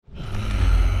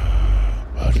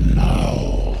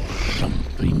Now,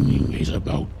 something is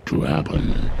about to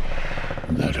happen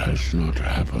that has not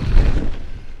happened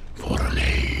for an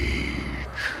age.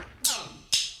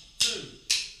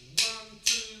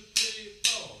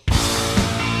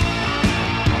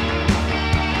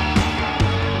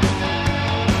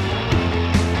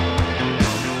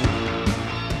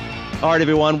 All right,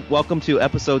 everyone. Welcome to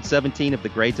episode 17 of The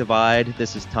Great Divide.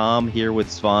 This is Tom here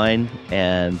with Svein,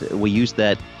 and we used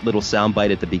that little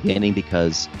soundbite at the beginning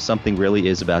because something really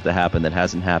is about to happen that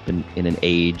hasn't happened in an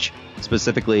age,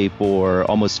 specifically for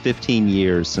almost 15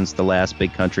 years since the last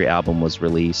Big Country album was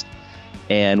released.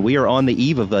 And we are on the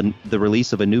eve of the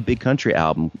release of a new Big Country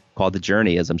album called The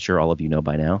Journey, as I'm sure all of you know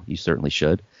by now. You certainly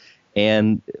should.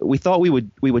 And we thought we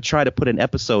would try to put an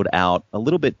episode out a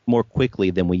little bit more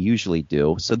quickly than we usually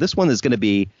do. So this one is going to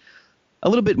be a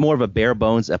little bit more of a bare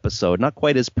bones episode, not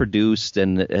quite as produced,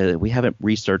 and we haven't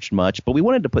researched much, but we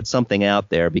wanted to put something out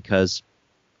there because,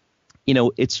 you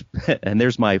know, it's and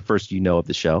there's my first of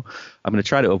the show. I'm going to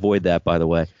try to avoid that, by the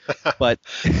way, but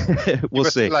we'll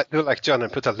see. Do like John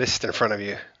and put a list in front of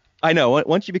you. I know.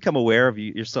 Once you become aware of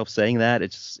yourself saying that,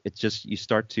 it's just you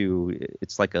start to.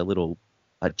 It's like a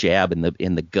jab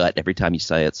in the gut every time you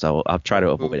say it, so I'll try to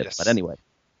avoid it. But anyway,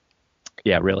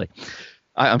 yeah, really,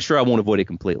 I'm sure I won't avoid it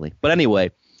completely. But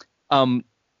anyway,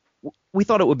 we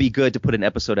thought it would be good to put an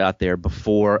episode out there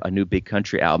before a new Big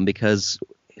Country album because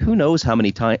who knows how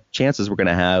many chances we're going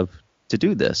to have to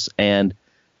do this. And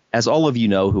as all of you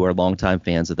know who are longtime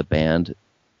fans of the band,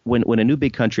 when a new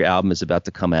Big Country album is about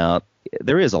to come out,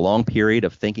 there is a long period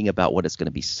of thinking about what it's going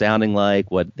to be sounding like,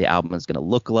 what the album is going to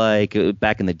look like.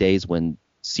 Back in the days when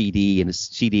CD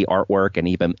artwork and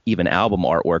even album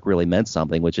artwork really meant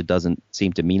something, which it doesn't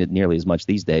seem to mean it nearly as much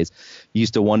these days. You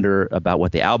used to wonder about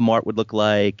what the album art would look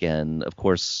like, and of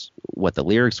course what the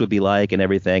lyrics would be like and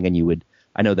everything. And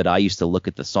I know that I used to look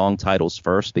at the song titles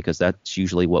first because that's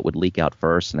usually what would leak out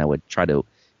first, and I would try to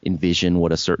envision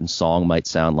what a certain song might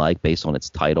sound like based on its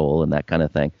title and that kind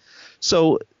of thing.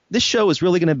 So this show is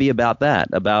really going to be about that,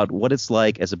 about what it's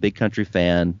like as a Big Country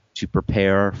fan to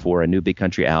prepare for a new Big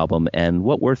Country album and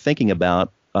what we're thinking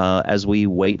about as we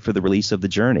wait for the release of The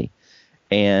Journey.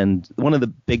 And one of the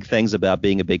big things about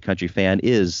being a Big Country fan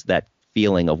is that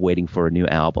feeling of waiting for a new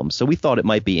album. So we thought it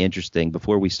might be interesting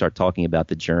before we start talking about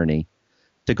The Journey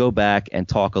to go back and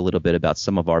talk a little bit about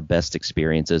some of our best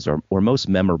experiences or most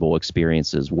memorable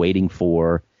experiences waiting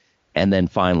for and then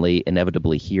finally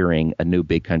inevitably hearing a new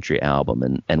Big Country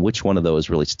album and which one of those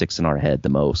really sticks in our head the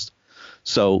most.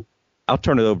 So I'll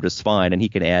turn it over to Svein, and he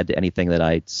can add to anything that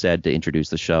I said to introduce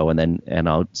the show. And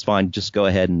I'll Svein, just go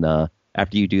ahead and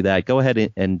after you do that, go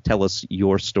ahead and tell us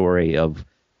your story of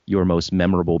your most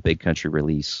memorable Big Country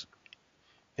release.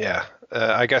 Yeah,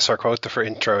 I guess our quota for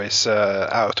intro is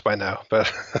out by now, but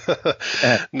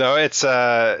no, it's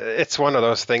one of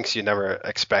those things you never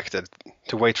expected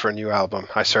to wait for a new album.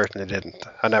 I certainly didn't.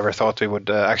 I never thought we would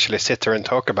actually sit here and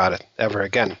talk about it ever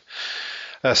again.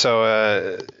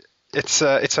 So it's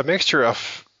a mixture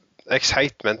of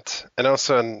excitement and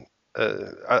also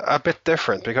a bit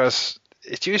different because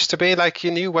it used to be like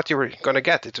you knew what you were going to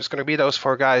get. It was going to be those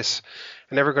four guys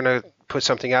and they were going to put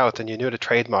something out and you knew the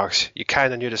trademarks. You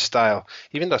kind of knew the style,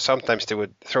 even though sometimes they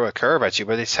would throw a curve at you,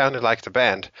 but it sounded like the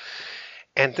band.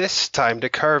 And this time the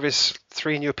curve is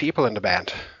 3 new people in the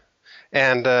band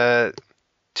and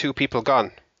 2 people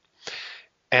gone.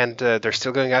 And they're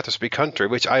still going out as Big Country,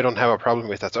 which I don't have a problem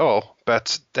with at all.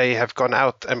 But they have gone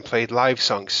out and played live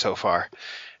songs so far.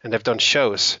 And they've done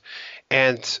shows.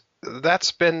 And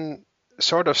that's been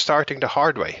sort of starting the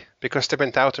hard way. Because they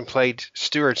went out and played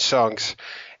Stewart's songs.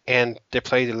 And they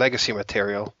played the legacy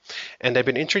material. And they've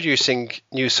been introducing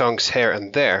new songs here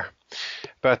and there.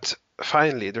 But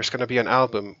finally, there's going to be an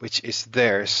album which is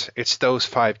theirs. It's those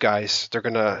 5 guys. They're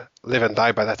going to live and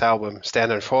die by that album.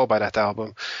 Stand and fall by that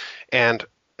album. And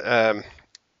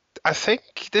I think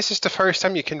this is the first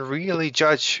time you can really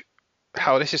judge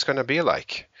how this is going to be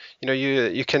like. You know,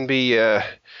 you can be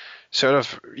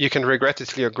you can regret it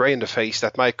till you're gray in the face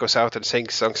that Mike goes out and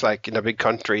sings songs like In a Big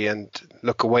Country and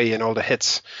Look Away and all the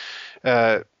hits.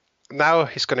 Now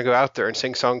he's going to go out there and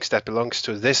sing songs that belongs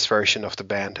to this version of the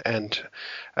band. And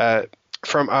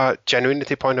from a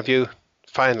genuinity point of view,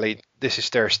 finally, this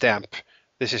is their stamp.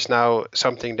 This is now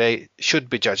something they should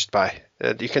be judged by.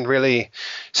 You can really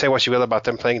say what you will about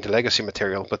them playing the legacy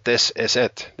material, but this is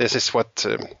it. This is what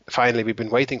finally we've been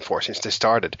waiting for since they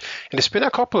started. And it's been a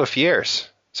couple of years.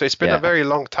 So it's been a very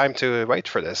long time to wait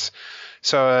for this.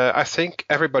 So I think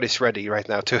everybody's ready right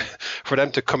now for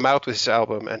them to come out with this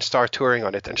album and start touring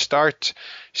on it and start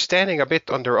standing a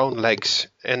bit on their own legs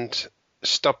and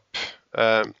stop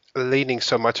leaning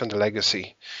so much on the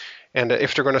legacy. And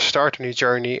if they're going to start a new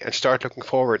journey and start looking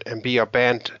forward and be a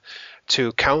band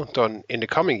to count on in the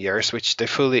coming years, which they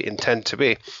fully intend to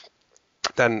be,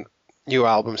 then new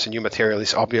albums and new material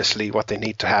is obviously what they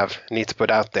need to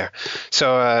put out there.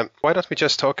 So why don't we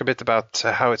just talk a bit about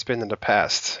how it's been in the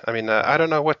past? I mean, I don't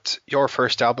know what your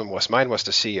first album was. Mine was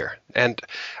The Seer. And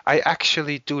I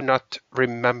actually do not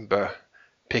remember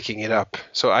picking it up.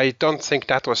 So I don't think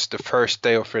that was the first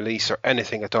day of release or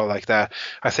anything at all like that.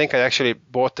 I think I actually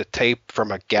bought the tape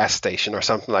from a gas station or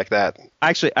something like that.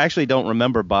 I actually don't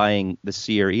remember buying The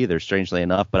Seer either, strangely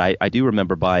enough, but I do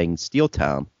remember buying Steel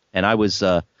Town. And I was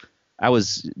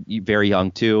very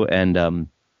young too, and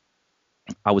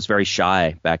I was very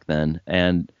shy back then.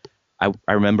 And I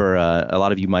remember a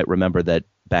lot of you might remember that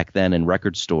back then in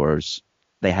record stores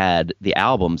they had the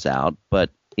albums out,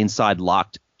 but inside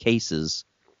locked cases.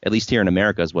 At least here in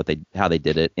America is how they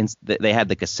did it. They had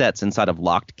the cassettes inside of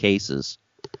locked cases,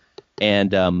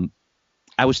 and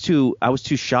I was too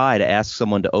shy to ask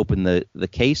someone to open the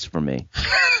case for me,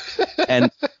 and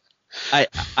I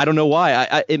don't know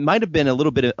why. It might have been a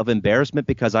little bit of embarrassment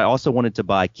because I also wanted to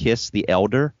buy Kiss the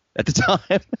Elder at the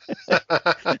time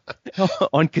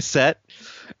on cassette,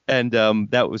 and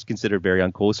that was considered very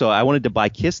uncool. So I wanted to buy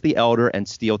Kiss the Elder and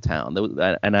Steel Town,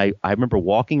 and I remember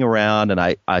walking around and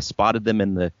I spotted them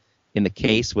in the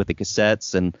case with the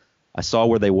cassettes, and I saw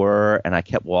where they were, and I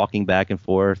kept walking back and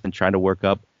forth and trying to work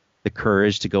up the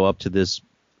courage to go up to this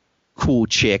cool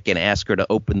chick and ask her to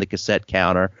open the cassette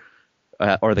counter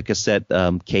or the cassette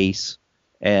case.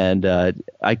 And I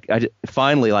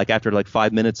finally, like after like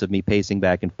 5 minutes of me pacing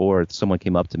back and forth, someone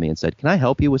came up to me and said, "Can I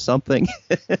help you with something?"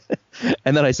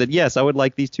 And then I said, "Yes, I would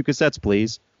like these 2 cassettes,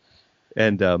 please."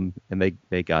 And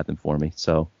they got them for me.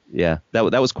 So yeah, that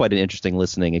was quite an interesting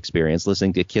listening experience,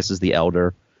 listening to Kisses the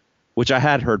Elder, which I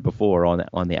had heard before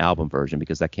on the album version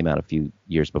because that came out a few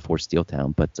years before Steel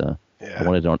Town. But I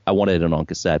wanted it on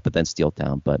cassette, but then Steel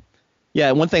Town. But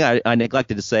yeah, one thing I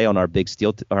neglected to say on our big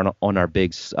Seer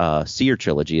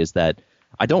trilogy is that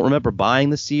I don't remember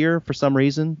buying the Seer for some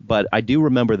reason, but I do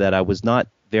remember that I was not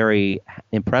very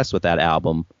impressed with that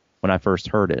album when I first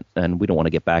heard it. And we don't want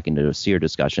to get back into a Seer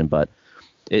discussion, but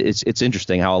it's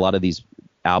interesting how a lot of these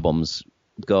albums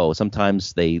go.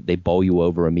 Sometimes they bowl you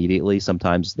over immediately.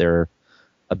 Sometimes they're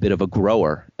a bit of a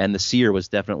grower, and the Seer was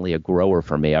definitely a grower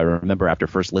for me. I remember after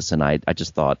first listen, I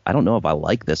just thought, I don't know if I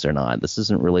like this or not. This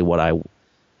isn't really what I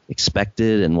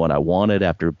expected and what I wanted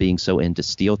after being so into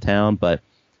Steel Town. But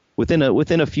within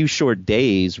a few short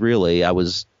days, really, I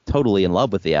was totally in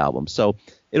love with the album. So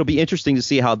it'll be interesting to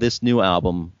see how this new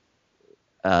album,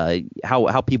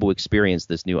 how people experience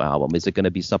this new album. Is it going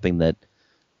to be something that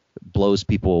blows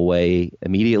people away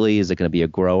immediately? Is it going to be a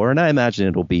grower? And I imagine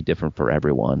it'll be different for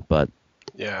everyone, but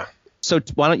yeah. So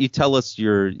why don't you tell us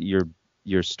your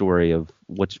story of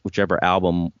whichever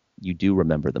album you do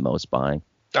remember the most buying?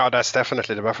 Oh, that's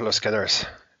definitely the Buffalo Skinners.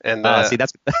 And see,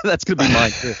 that's gonna be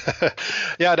mine too.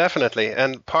 Yeah, definitely.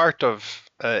 And part of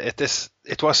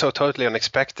it was so totally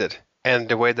unexpected, and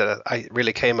the way that I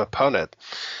really came upon it.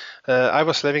 I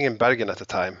was living in Bergen at the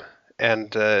time,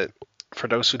 and for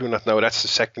those who do not know, that's the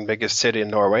second biggest city in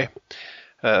Norway,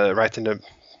 right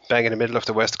bang in the middle of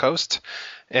the west coast.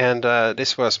 And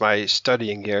this was my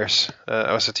studying years.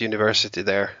 I was at the university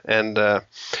there, and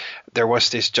there was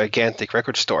this gigantic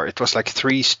record store. It was like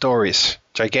 3 stories,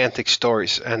 gigantic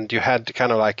stores, and you had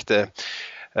kind of like the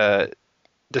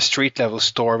street level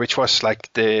store, which was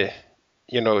like the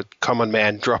common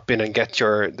man, drop in and get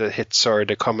the hits or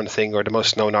the common thing or the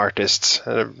most known artists.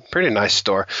 A pretty nice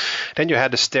store. Then you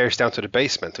had the stairs down to the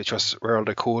basement, which was where all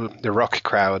the rock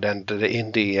crowd and the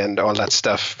indie and all that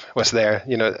stuff was there.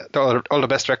 All the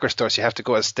best record stores, you have to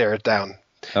go a stair down.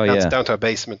 Down to a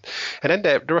basement. And then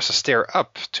there was a stair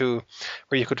up to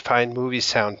where you could find movie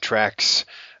soundtracks,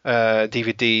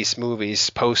 DVDs, movies,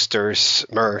 posters,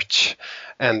 merch,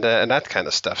 and that kind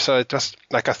of stuff. So it was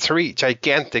like a 3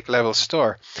 gigantic level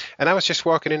store. And I was just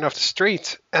walking in off the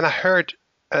street, and I heard,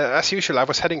 as usual, I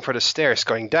was heading for the stairs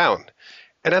going down.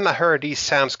 And then I heard these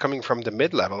sounds coming from the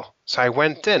mid-level. So I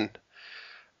went in,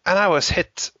 and I was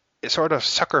hit, sort of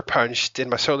sucker punched in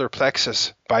my solar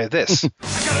plexus by this.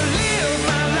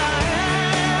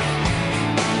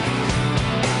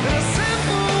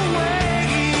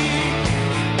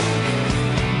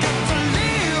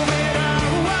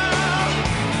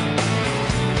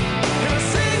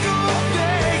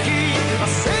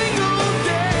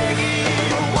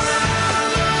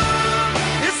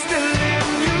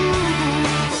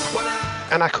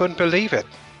 And I couldn't believe it.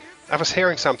 I was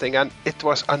hearing something, and it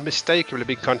was unmistakably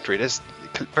Big Country. This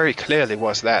very clearly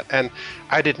was that. And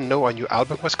I didn't know a new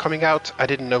album was coming out. I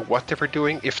didn't know what they were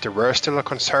doing, if there were still a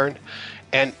concern.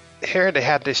 And here they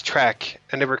had this track,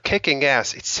 and they were kicking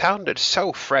ass. It sounded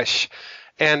so fresh,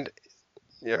 and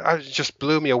it just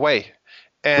blew me away.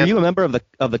 And were you a member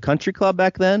of the country club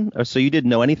back then? Or so you didn't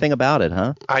know anything about it,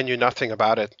 huh? I knew nothing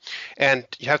about it. And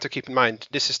you have to keep in mind,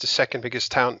 this is the second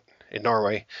biggest town in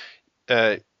Norway.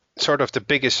 Sort of the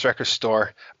biggest record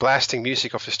store, blasting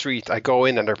music off the street. I go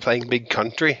in and they're playing Big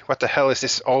Country. What the hell is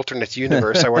this alternate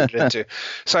universe I wandered into?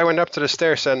 So I went up to the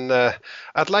stairs and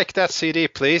I'd like that CD,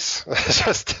 please. or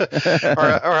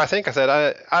I think I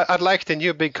said, I'd like the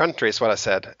new Big Country is what I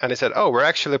said. And he said, oh, we're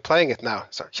actually playing it now.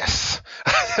 So yes,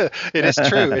 it is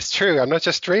true. It's true. I'm not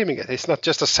just dreaming it. It's not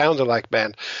just a sound-alike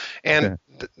band. And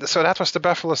so that was the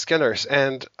Buffalo Skinners.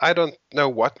 And I don't know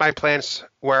what my plans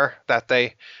were that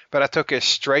day, but I took it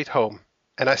straight home,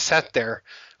 and I sat there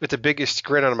with the biggest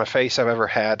grin on my face I've ever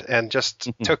had, and just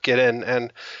took it in.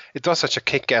 And it was such a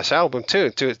kick-ass album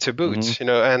too, to boot,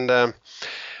 And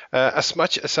as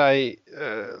much as I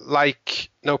like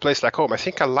No Place Like Home, I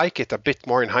think I like it a bit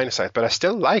more in hindsight, but I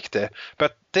still liked it.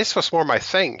 But this was more my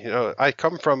thing. I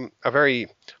come from a very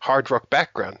hard rock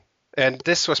background. And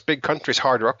this was Big Country's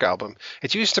hard rock album.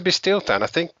 It used to be Steeltown. I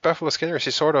think Buffalo Skinners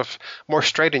is sort of more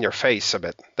straight in your face a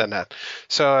bit than that.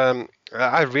 So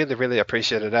I really, really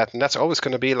appreciated that. And that's always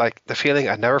going to be like the feeling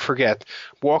I never forget,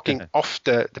 walking off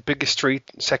the biggest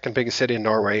street, second biggest city in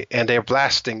Norway, and they're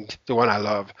blasting the one I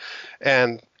love.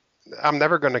 And I'm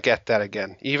never going to get that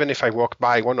again. Even if I walk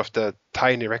by one of the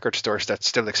tiny record stores that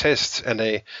still exists and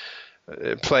they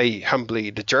play humbly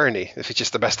The Journey, which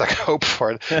is the best I can hope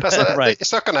for. That's not,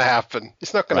 It's not going to happen.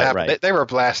 It's not going to happen. They were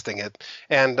blasting it.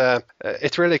 And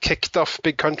it really kicked off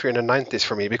Big Country in the 90s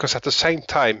for me, because at the same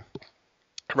time,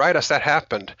 right as that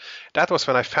happened, that was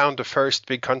when I found the first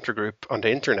Big Country group on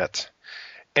the internet.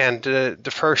 And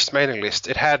the first mailing list,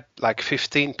 it had like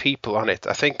 15 people on it.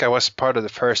 I think I was part of the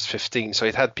first 15. So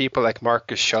it had people like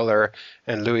Marcus Schuller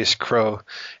and Louis Crow.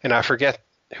 And I forget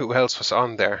who else was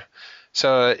on there.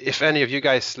 So if any of you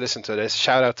guys listen to this,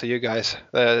 shout out to you guys.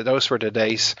 Those were the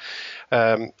days.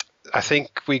 I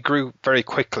think we grew very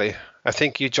quickly. I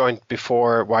think you joined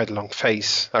before Wide Long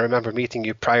Face. I remember meeting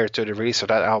you prior to the release of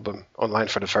that album online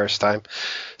for the first time.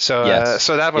 So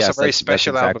so that was a very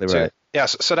special album too. Right. Yeah,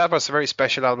 so that was a very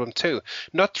special album too.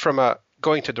 Not from a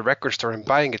going to the record store and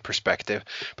buying it perspective,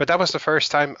 but that was the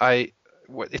first time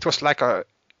it was like a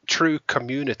true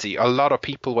community, a lot of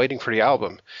people waiting for the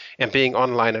album and being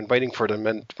online and waiting for them,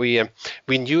 and we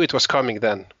knew it was coming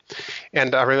then.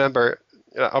 And I remember,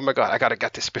 oh my god, I gotta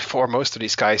get this before most of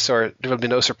these guys, or there will be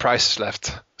no surprises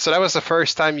left. So that was the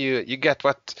first time you get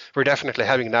what we're definitely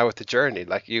having now with The Journey.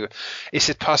 Like, is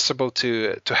it possible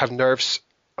to have nerves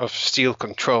of steel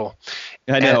control?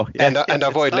 I know, and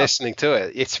avoid listening to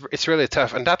it. It's really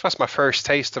tough, and that was my first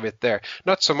taste of it there.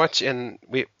 Not so much in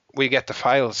we get the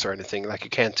files or anything like you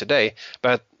can today,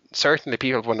 but certainly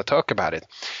people want to talk about it,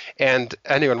 and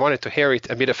anyone wanted to hear it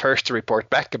and be the first to report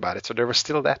back about it. So there was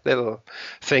still that little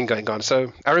thing going on.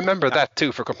 So I remember that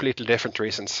too, for completely different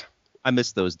reasons. I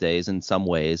miss those days in some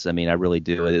ways. I mean, I really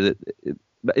do.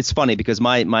 It's funny because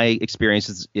my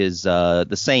experience is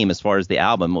the same as far as the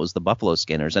album. It was the Buffalo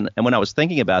Skinners, and when I was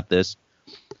thinking about this,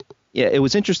 it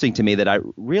was interesting to me that I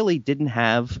really didn't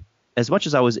have, as much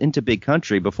as I was into Big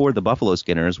Country before the Buffalo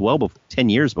Skinners, 10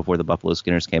 years before the Buffalo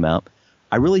Skinners came out,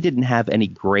 I really didn't have any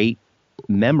great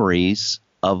memories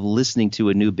of listening to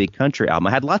a new Big Country album.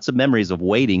 I had lots of memories of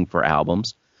waiting for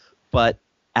albums, but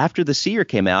after The Seer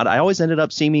came out, I always ended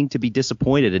up seeming to be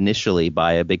disappointed initially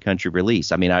by a Big Country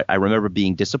release. I mean, I remember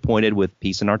being disappointed with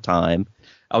Peace in Our Time.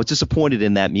 I was disappointed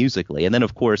in that musically. And then,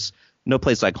 of course, No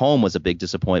Place Like Home was a big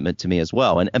disappointment to me as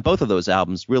well. And both of those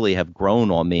albums really have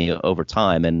grown on me over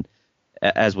time. And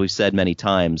as we've said many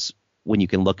times, when you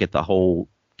can look at the whole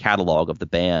catalog of the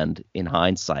band in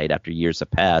hindsight after years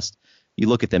have passed, you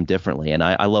look at them differently. And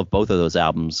I love both of those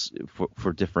albums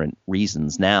for different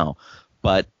reasons now.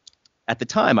 But at the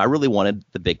time, I really wanted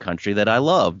the Big Country that I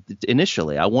loved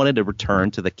initially. I wanted to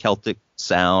return to the Celtic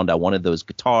sound. I wanted those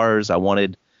guitars. I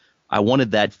wanted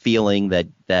that feeling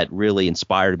that really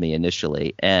inspired me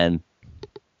initially. And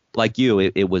like you,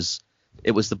 it was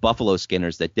the Buffalo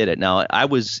Skinners that did it. Now, it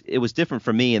was different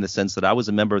for me in the sense that I was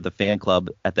a member of the fan club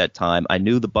at that time. I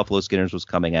knew the Buffalo Skinners was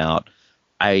coming out.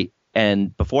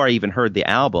 And before I even heard the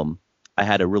album, I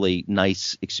had a really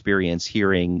nice experience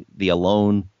hearing the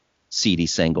Alone CD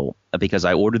single, because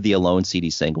I ordered the Alone CD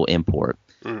single import.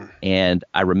 And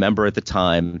I remember at the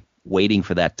time waiting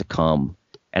for that to come.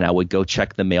 And I would go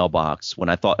check the mailbox when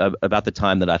I thought about the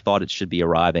time that I thought it should be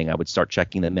arriving. I would start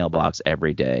checking the mailbox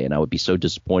every day, and I would be so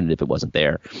disappointed if it wasn't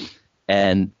there.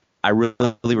 And I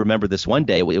really remember this one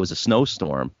day. It was a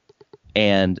snowstorm,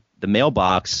 And the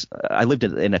mailbox, I lived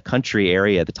in a country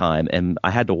area at the time, and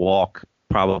I had to walk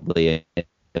probably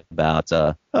about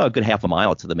a good half a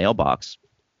mile to the mailbox.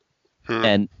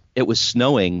 And it was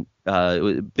snowing. It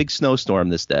was a big snowstorm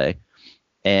this day,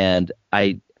 and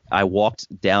I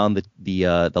walked down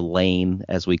the lane,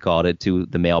 as we called it, to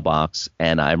the mailbox,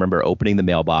 and I remember opening the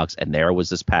mailbox, and there was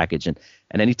this package. And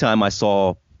anytime I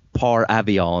saw Par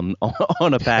Avion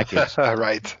on a package,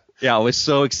 right. Yeah, I was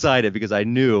so excited because I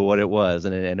knew what it was,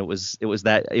 and it was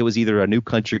either a New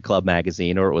Country Club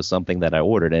magazine or it was something that I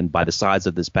ordered. And by the size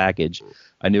of this package,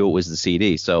 I knew it was the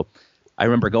CD. So I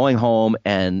remember going home,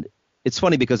 and it's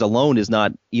funny because Alone is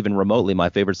not even remotely my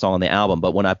favorite song on the album,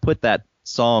 but when I put that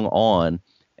song on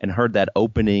and heard that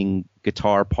opening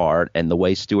guitar part and the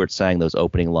way Stewart sang those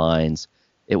opening lines,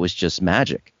 it was just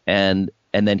magic.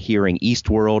 And then hearing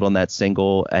Eastworld on that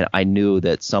single, and I knew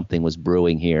that something was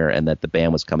brewing here and that the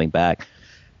band was coming back.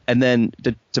 And then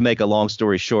to make a long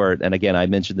story short, and again, I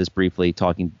mentioned this briefly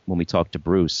when we talked to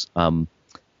Bruce,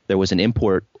 there was an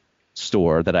import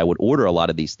store that I would order a lot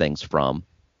of these things from.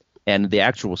 And the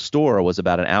actual store was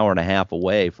about an hour and a half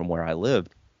away from where I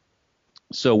lived.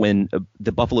 So when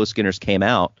the Buffalo Skinners came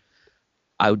out,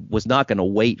 I was not going to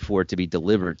wait for it to be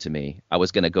delivered to me. I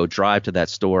was going to go drive to that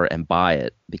store and buy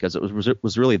it because it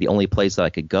was really the only place that I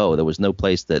could go. There was no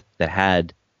place that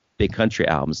had big country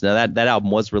albums. Now that album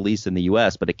was released in the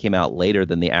U.S., but it came out later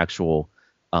than the actual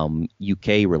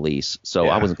UK release. So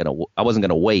yeah. I wasn't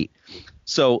gonna wait.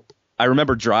 So I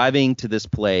remember driving to this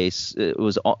place. It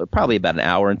was probably about an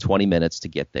hour and 20 minutes to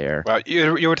get there. Well,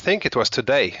 you would think it was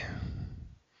today.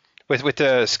 With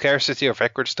the scarcity of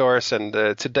record stores, and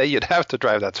today you'd have to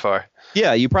drive that far.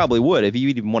 Yeah, you probably would if you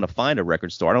even want to find a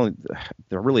record store.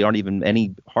 There really aren't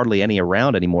even hardly any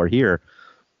around anymore here.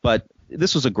 But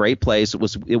this was a great place. It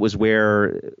was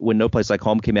where when No Place Like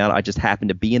Home came out, I just happened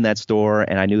to be in that store,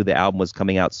 and I knew the album was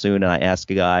coming out soon. And I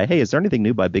asked a guy, "Hey, is there anything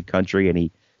new by Big Country?" And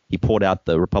he pulled out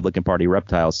the Republican Party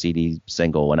Reptile CD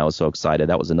single, and I was so excited.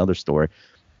 That was another story.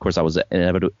 Of course, I was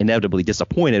inevitably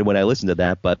disappointed when I listened to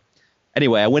that, but.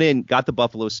 Anyway, I went in, got the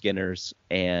Buffalo Skinners,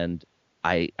 and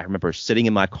I remember sitting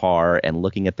in my car and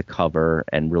looking at the cover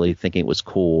and really thinking it was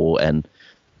cool. And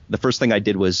the first thing I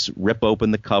did was rip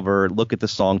open the cover, look at the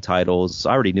song titles.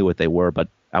 I already knew what they were, but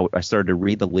I started to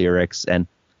read the lyrics. And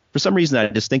for some reason, I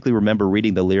distinctly remember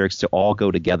reading the lyrics to All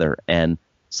Go Together. And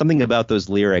something about those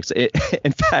lyrics,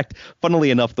 in fact,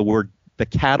 funnily enough, the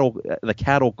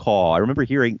cattle call. I remember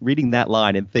reading that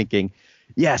line and thinking,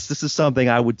 yes, this is something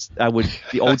I would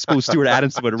the old school Stuart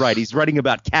Adamson would write. He's writing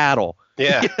about cattle.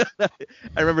 Yeah.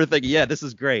 I remember thinking, yeah, this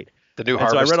is great. The new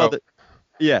harvest. So I read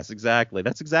yes, exactly.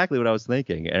 That's exactly what I was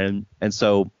thinking. And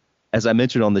so as I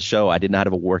mentioned on the show, I did not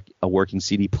have a working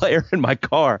CD player in my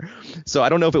car. So I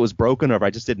don't know if it was broken or if I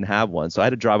just didn't have one. So I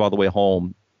had to drive all the way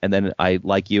home. And then I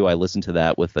listened to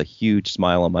that with a huge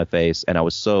smile on my face. And I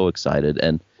was so excited.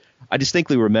 And I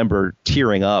distinctly remember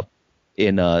tearing up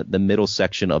in the middle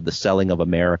section of The Selling of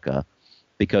America,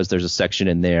 because there's a section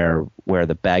in there where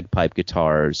the bagpipe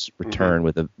guitars return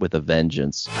with a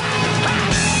vengeance.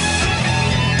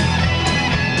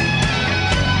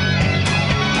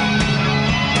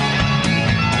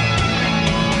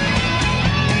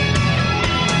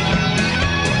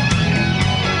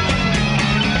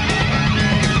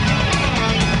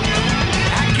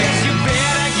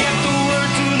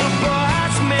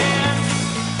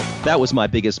 That was my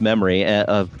biggest memory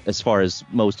as far as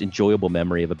most enjoyable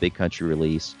memory of a Big Country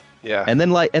release. Yeah. And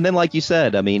then like you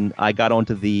said, I mean, I got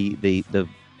onto the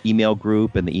email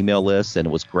group and the email list, and it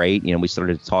was great. You know, we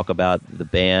started to talk about the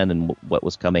band and what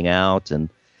was coming out, and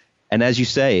as you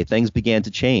say, things began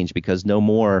to change, because no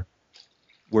more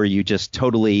were you just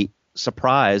totally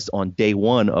surprised on day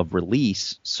one of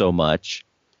release so much.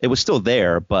 It was still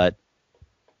there, but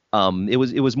it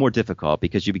was more difficult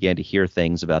because you began to hear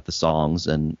things about the songs,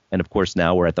 and of course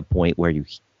now we're at the point where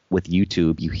with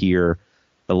YouTube you hear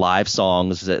the live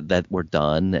songs that were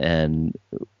done, and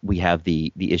we have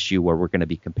the issue where we're going to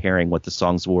be comparing what the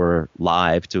songs were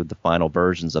live to the final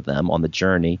versions of them on the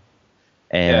Journey,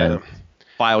 and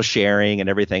file sharing and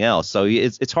everything else. So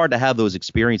it's hard to have those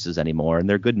experiences anymore, and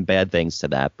there are good and bad things to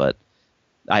that, but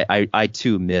I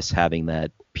too miss having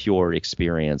that pure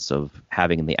experience of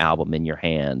having the album in your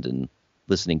hand and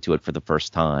listening to it for the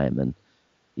first time, and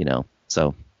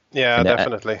so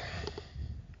definitely.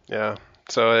 Yeah,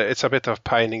 so it's a bit of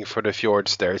pining for the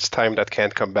fjords there. It's time that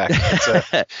can't come back.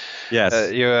 Yes,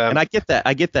 and I get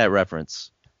that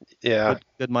reference. Yeah,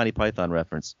 good Monty Python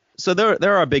reference. So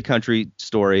there are Big Country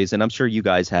stories, and I'm sure you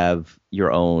guys have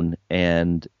your own.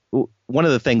 And one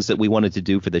of the things that we wanted to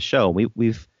do for the show,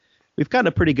 we've gotten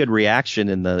a pretty good reaction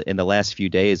in the last few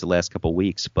days, the last couple of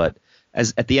weeks, but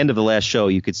as at the end of the last show,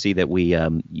 you could see that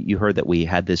you heard that we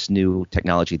had this new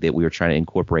technology that we were trying to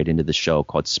incorporate into the show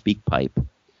called SpeakPipe.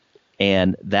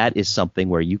 And that is something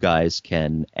where you guys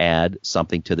can add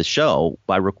something to the show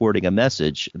by recording a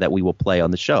message that we will play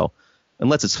on the show.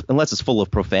 Unless it's full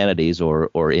of profanities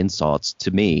or insults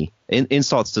to me.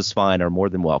 Insults to Svein are more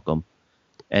than welcome.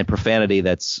 And profanity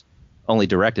that's only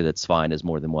directed at Svein is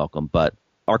more than welcome. But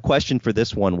our question for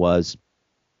this one was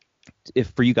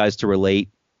for you guys to relate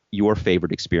your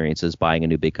favorite experiences buying a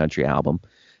new Big Country album.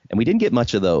 And we didn't get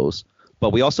much of those,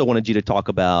 but we also wanted you to talk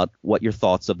about what your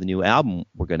thoughts of the new album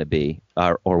were going to be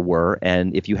or were,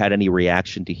 and if you had any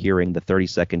reaction to hearing the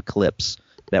 30-second clips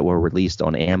that were released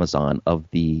on Amazon of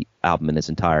the album in its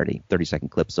entirety, 30-second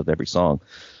clips of every song.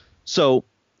 So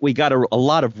we got a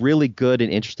lot of really good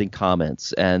and interesting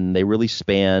comments, and they really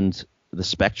spanned the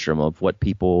spectrum of what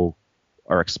people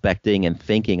are expecting and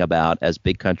thinking about as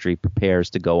Big Country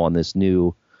prepares to go on this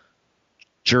new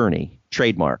journey.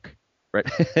 Trademark, right?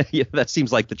 Yeah, that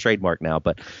seems like the trademark now,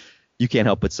 but you can't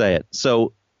help but say it.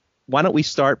 So why don't we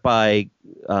start by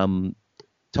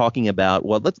talking about,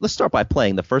 well, let's start by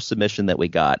playing the first submission that we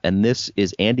got, and this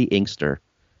is Andy Inkster,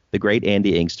 the great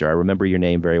Andy Inkster. I remember your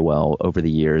name very well over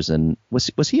the years, and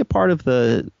was he a part of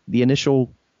the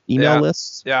initial email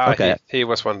list? Yeah, okay. He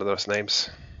was one of those names.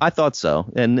 I thought so,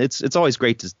 and it's always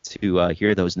great to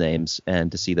hear those names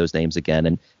and to see those names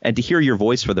again, and to hear your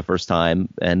voice for the first time.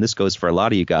 And this goes for a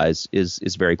lot of you guys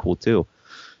is very cool too.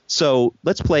 So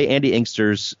let's play Andy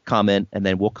Inkster's comment, and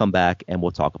then we'll come back and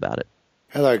we'll talk about it.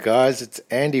 Hello, guys. It's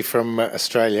Andy from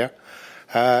Australia.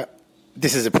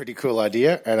 This is a pretty cool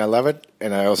idea, and I love it.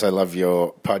 And I also love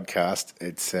your podcast.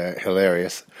 It's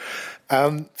hilarious.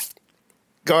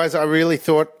 Guys, I really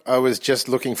thought I was just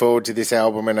looking forward to this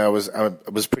album, and I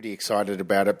was pretty excited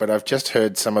about it, but I've just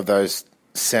heard some of those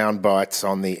sound bites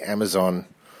on the Amazon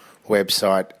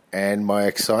website, and my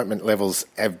excitement levels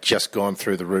have just gone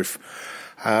through the roof.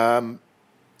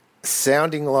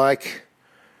 Sounding like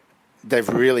they've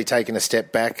really taken a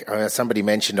step back. Somebody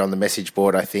mentioned on the message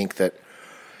board, I think, that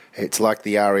it's like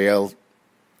the REL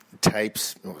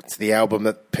tapes. It's the album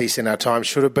that Peace in Our Time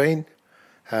should have been.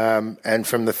 And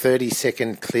from the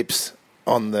 30-second clips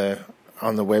on the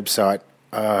website,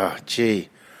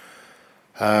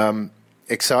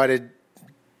 excited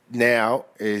now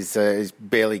is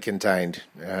barely contained.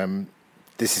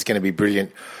 This is going to be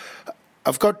brilliant.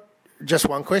 I've got just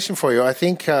one question for you. I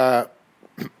think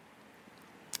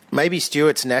maybe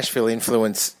Stuart's Nashville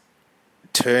influence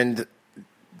turned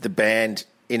the band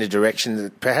in a direction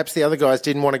that perhaps the other guys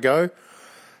didn't want to go.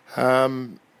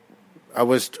 I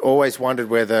was always wondered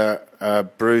whether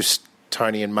Bruce,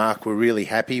 Tony and Mark were really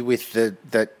happy with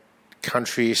that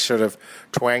country sort of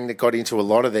twang that got into a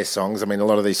lot of their songs. I mean, a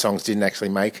lot of these songs didn't actually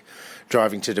make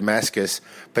Driving to Damascus,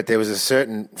 but there was a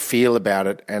certain feel about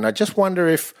it. And I just wonder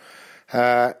if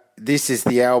this is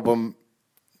the album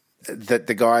that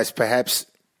the guys perhaps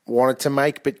wanted to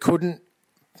make but couldn't,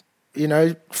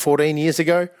 14 years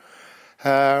ago.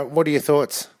 What are your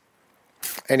thoughts?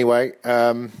 Anyway,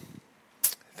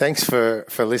 thanks for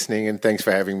listening, and thanks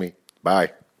for having me.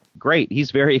 Bye. Great.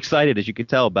 He's very excited, as you can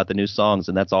tell, about the new songs,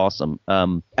 and that's awesome.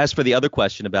 As for the other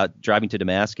question about Driving to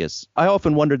Damascus, I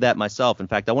often wondered that myself. In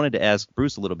fact, I wanted to ask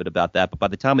Bruce a little bit about that, but by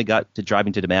the time we got to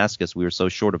Driving to Damascus, we were so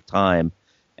short of time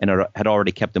and had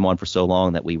already kept him on for so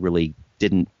long that we really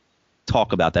didn't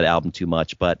talk about that album too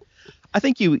much. But I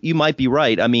think you might be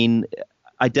right. I mean,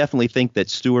 I definitely think that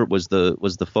Stuart was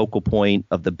the focal point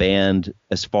of the band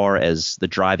as far as the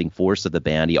driving force of the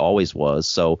band. He always was.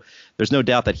 So there's no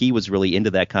doubt that he was really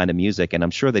into that kind of music, and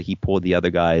I'm sure that he pulled the other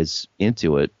guys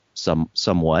into it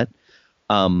somewhat.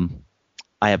 I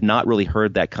have not really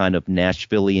heard that kind of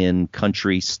Nashvilleian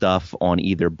country stuff on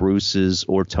either Bruce's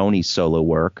or Tony's solo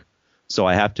work, so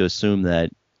I have to assume that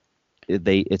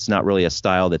it's not really a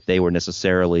style that they were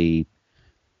necessarily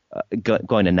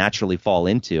going to naturally fall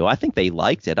into. I think they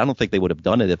liked it. I don't think they would have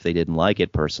done it if they didn't like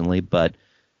it personally, but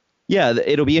yeah,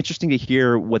 it'll be interesting to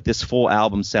hear what this full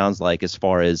album sounds like as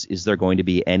far as, is there going to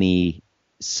be any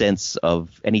sense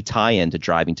of any tie-in to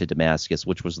Driving to Damascus,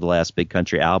 which was the last Big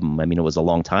Country album. I mean, it was a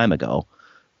long time ago,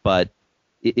 but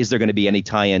is there going to be any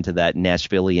tie-in to that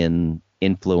Nashvilleian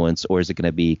influence, or is it going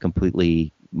to be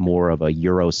completely more of a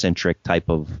Eurocentric type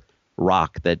of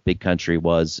rock that Big Country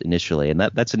was initially? And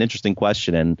that's an interesting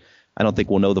question, and I don't think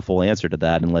we'll know the full answer to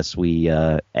that unless we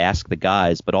ask the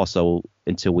guys, but also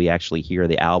until we actually hear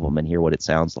the album and hear what it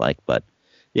sounds like. But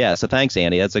yeah, so thanks,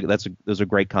 Andy. Those are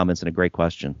great comments and a great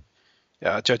question.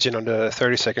 Yeah, judging on the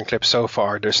 30-second clip so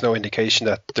far, there's no indication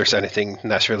that there's anything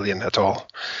Nashvilleian at all.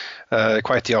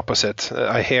 Quite the opposite.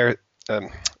 I hear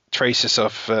traces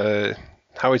of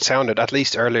how it sounded, at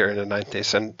least earlier in the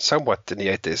 90s and somewhat in the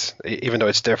 80s, even though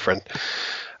it's different.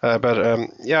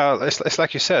 It's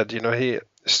like you said,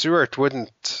 Stewart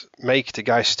wouldn't make the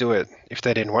guys do it if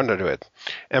they didn't want to do it.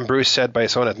 And Bruce said by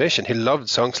his own admission, he loved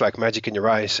songs like Magic in Your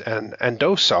Eyes and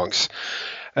those songs.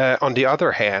 On the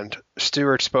other hand,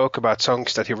 Stewart spoke about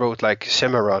songs that he wrote like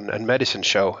Cimarron and Medicine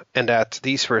Show, and that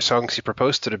these were songs he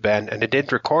proposed to the band and they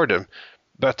did record them,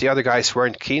 but the other guys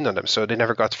weren't keen on them, so they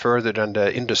never got further than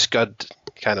the In the Scud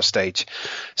kind of stage.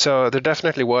 So there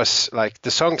definitely was, like, the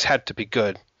songs had to be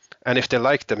good, and if they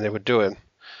liked them, they would do it.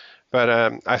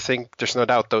 But I think there's no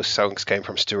doubt those songs came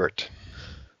from Stewart.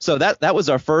 So that was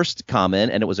our first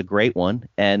comment, and it was a great one.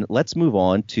 And let's move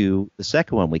on to the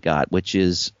second one we got, which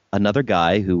is another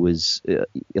guy who was a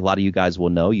lot of you guys will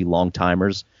know, you long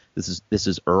timers. This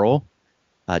is Earl,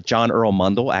 John Earl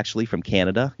Mundell, actually from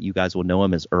Canada. You guys will know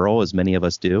him as Earl, as many of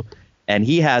us do. And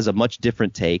he has a much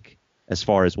different take as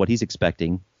far as what he's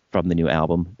expecting from the new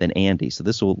album than Andy. So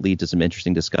this will lead to some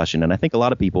interesting discussion. And I think a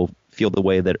lot of people feel the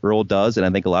way that Earl does, and I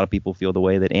think a lot of people feel the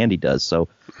way that Andy does. So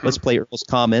let's play Earl's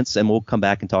comments, and we'll come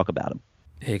back and talk about him.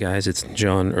 Hey guys, it's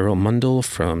John Earl Mundell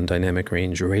from Dynamic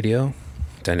Range Radio,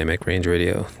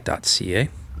 dynamicrangeradio.ca.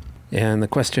 And the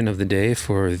question of the day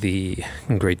for the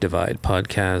Great Divide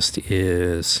podcast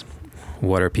is,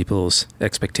 what are people's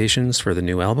expectations for the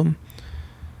new album?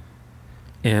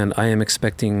 And I am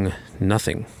expecting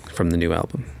nothing from the new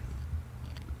album.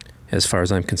 As far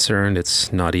as I'm concerned,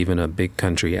 it's not even a big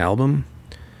country album.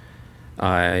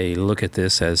 I look at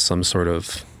this as some sort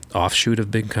of offshoot of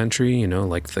big country,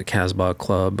 like the Casbah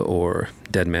Club or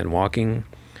Dead Man Walking.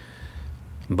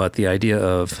 But the idea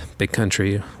of big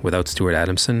country without Stuart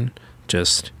Adamson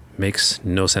just makes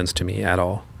no sense to me at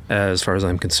all. As far as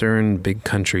I'm concerned, big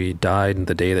country died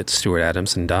the day that Stuart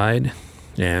Adamson died,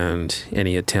 and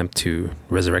any attempt to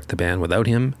resurrect the band without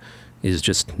him is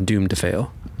just doomed to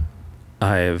fail.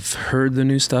 I've heard the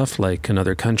new stuff like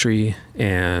Another Country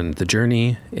and The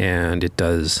Journey, and it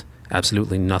does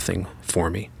absolutely nothing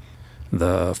for me.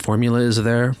 The formula is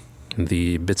there,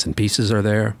 the bits and pieces are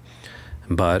there,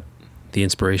 but the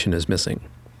inspiration is missing,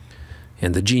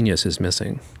 and the genius is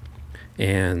missing.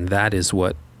 And that is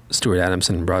what Stuart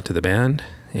Adamson brought to the band,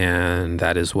 and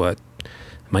that is what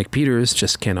Mike Peters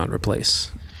just cannot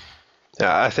replace.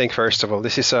 Yeah, I think, first of all,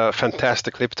 this is a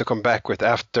fantastic clip to come back with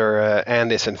after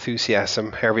Andy's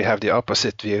enthusiasm. Here we have the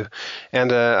opposite view.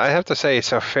 And I have to say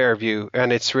it's a fair view,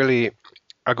 and it's really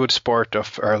a good sport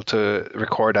of Earl to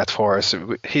record that for us.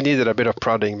 He needed a bit of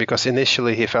prodding because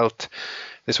initially he felt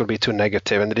this would be too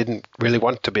negative, and he didn't really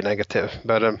want to be negative.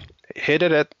 But he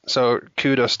did it, so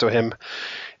kudos to him.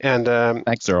 And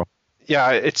thanks, Earl.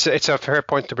 Yeah, it's a fair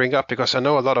point to bring up because I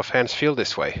know a lot of fans feel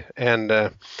this way, and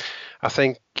I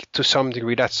think to some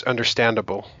degree that's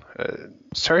understandable.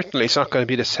 Certainly it's not going to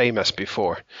be the same as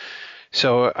before.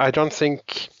 So I don't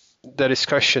think the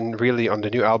discussion really on the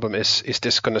new album is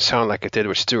this going to sound like it did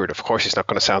with Stewart? Of course it's not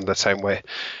going to sound that same way.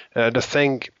 The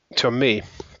thing to me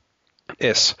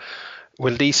is,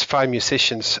 will these 5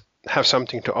 musicians have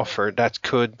something to offer that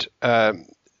could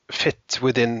fit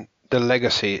within the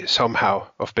legacy somehow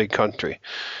of big country?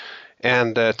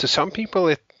 And to some people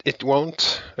it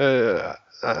won't.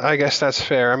 I guess that's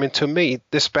fair. I mean, to me,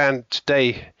 this band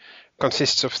today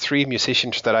consists of 3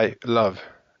 musicians that I love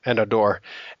and adore,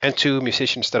 and 2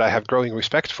 musicians that I have growing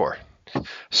respect for.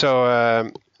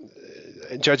 So,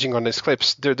 judging on these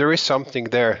clips, there is something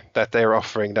there that they're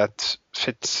offering that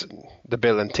fits the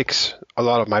bill and ticks a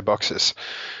lot of my boxes.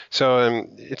 So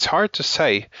it's hard to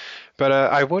say, but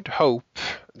I would hope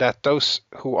that those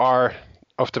who are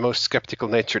of the most skeptical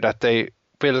nature, that they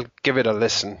will give it a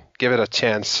listen, give it a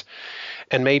chance,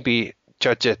 and maybe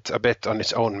judge it a bit on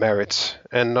its own merits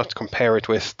and not compare it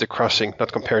with The Crossing,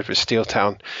 not compare it with Steel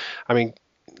Town. I mean,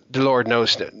 the Lord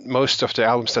knows that most of the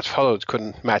albums that followed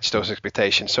couldn't match those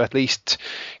expectations. So at least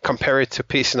compare it to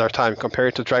Peace in Our Time, compare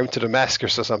it to Driving to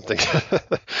Damascus or something.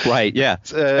 Right, yeah.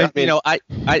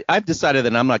 I've decided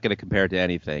that I'm not going to compare it to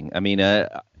anything. I mean,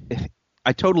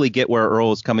 I totally get where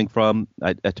Earl is coming from.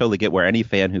 I totally get where any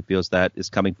fan who feels that is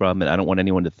coming from, and I don't want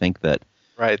anyone to think that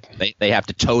they have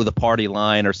to toe the party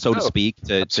line, or so to speak,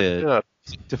 to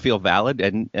feel valid,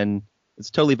 and it's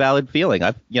a totally valid feeling.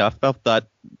 I've felt that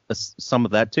some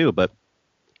of that too, but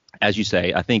as you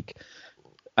say, I think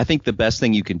the best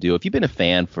thing you can do, if you've been a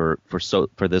fan for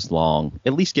this long,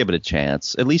 at least give it a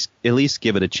chance. At least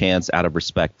give it a chance out of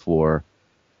respect for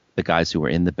the guys who were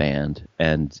in the band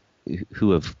and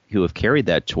who have carried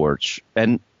that torch.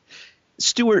 And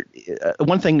Stewart,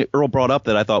 one thing that Earl brought up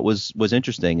that I thought was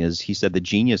interesting is he said the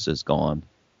genius is gone,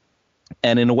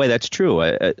 and in a way that's true.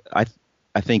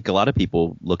 I think a lot of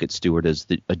people look at Stewart as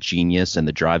a genius and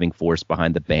the driving force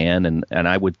behind the band, and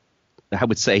I would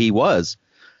say he was.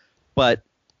 But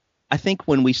I think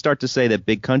when we start to say that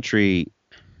Big Country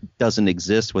doesn't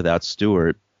exist without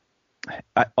Stewart,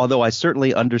 although I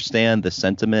certainly understand the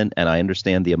sentiment and I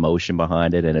understand the emotion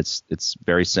behind it, and it's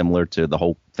very similar to the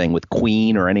whole thing with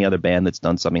Queen or any other band that's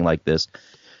done something like this.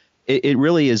 It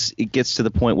really is. It gets to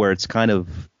the point where it's kind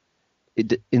of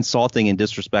insulting and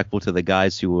disrespectful to the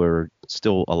guys who are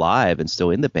still alive and still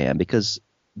in the band, because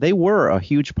they were a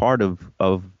huge part of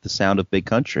the sound of Big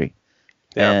Country.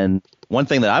 Yeah. And one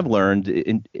thing that I've learned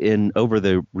in over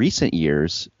the recent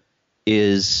years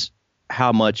is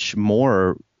how much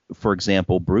more, for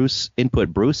example, Bruce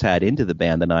had into the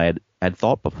band than I had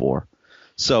thought before.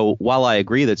 So while I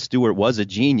agree that Stewart was a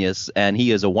genius and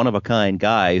he is a one-of-a-kind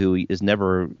guy who is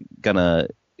never going to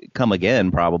come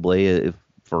again, probably,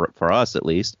 for us at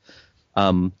least,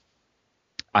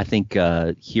 I think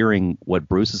hearing what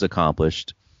Bruce has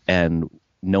accomplished and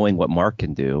knowing what Mark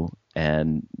can do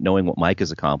and knowing what Mike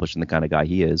has accomplished and the kind of guy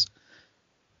he is,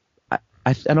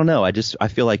 I don't know. I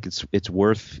feel like it's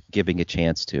worth giving a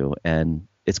chance to, and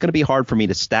it's going to be hard for me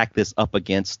to stack this up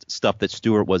against stuff that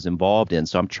Stewart was involved in.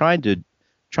 So I'm trying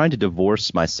to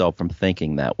divorce myself from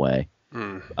thinking that way.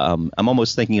 I'm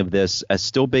almost thinking of this as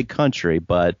still Big Country,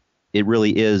 but it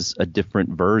really is a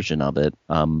different version of it.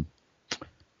 And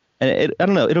I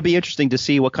don't know. It'll be interesting to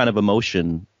see what kind of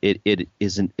emotion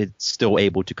it's still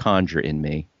able to conjure in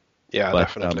me. Yeah, but,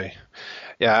 definitely.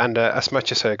 Yeah, and as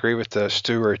much as I agree with the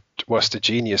Stewart was the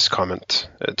genius comment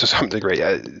to some degree,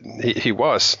 he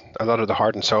was a lot of the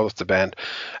heart and soul of the band.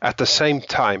 At the same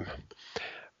time,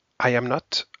 I am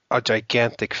not a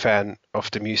gigantic fan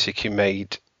of the music he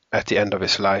made at the end of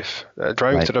his life.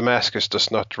 Driving to Damascus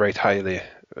does not rate highly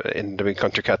in the Big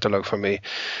Country catalog for me.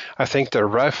 I think the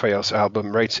Raphael's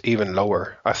album rates even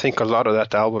lower. I think a lot of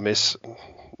that album is,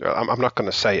 I'm not going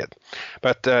to say it,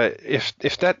 but if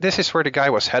this is where the guy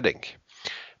was heading,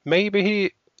 maybe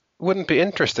he wouldn't be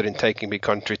interested in taking Big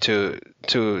Country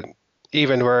to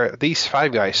even where these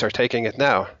five guys are taking it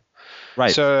now.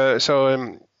 Right.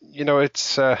 So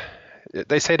it's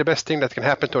they say the best thing that can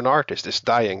happen to an artist is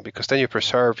dying, because then you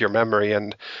preserve your memory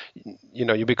and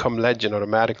you become legend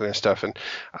automatically and stuff. And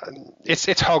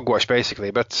it's hogwash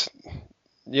basically, but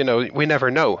we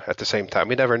never know. At the same time,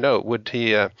 we never know. Would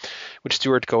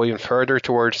Stewart go even further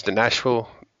towards the Nashville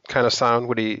kind of sound?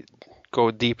 Would he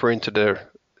go deeper into the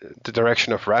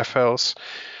direction of Raphael's?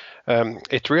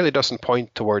 It really doesn't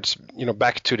point towards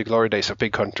back to the glory days of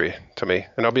Big Country to me.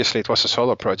 And obviously it was a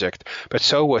solo project, but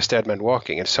so was Dead Man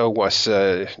Walking, and so was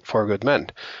Four Good Men.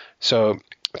 So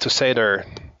to say they're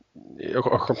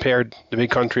or compared the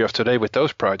Big Country of today with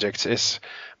those projects is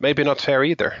maybe not fair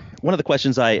either. One of the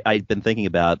questions I've been thinking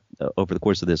about over the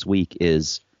course of this week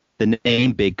is the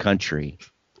name Big Country.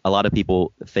 A lot of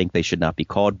people think they should not be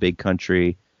called Big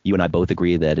Country. You and I both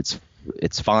agree that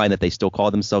it's fine that they still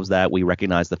call themselves that. We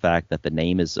recognize the fact that the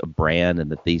name is a brand,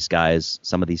 and that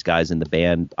some of these guys in the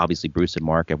band, obviously Bruce and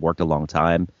Mark, have worked a long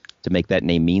time to make that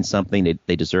name mean something.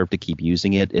 They deserve to keep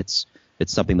using it. It's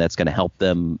something that's going to help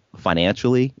them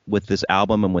financially with this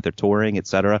album and with their touring,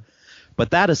 etc.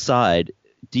 But that aside,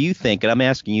 do you think, and I'm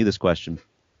asking you this question,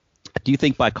 do you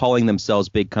think by calling themselves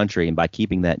Big Country and by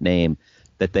keeping that name,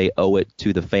 that they owe it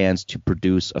to the fans to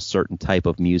produce a certain type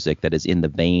of music that is in the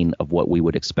vein of what we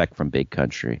would expect from Big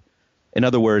Country? In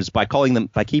other words, by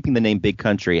keeping the name Big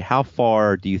Country, how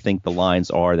far do you think the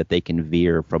lines are that they can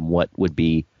veer from what would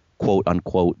be, quote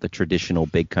unquote, the traditional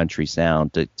Big Country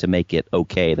sound to make it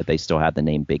okay that they still have the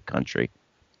name Big Country?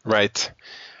 Right.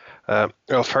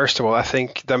 Well, first of all, I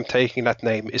think them taking that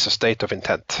name is a state of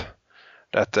intent.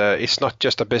 That it's not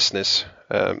just a business.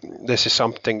 This is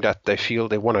something that they feel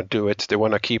they want to do it. They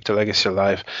want to keep the legacy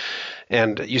alive.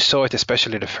 And you saw it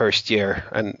especially the first year.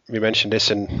 And we mentioned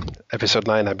this in episode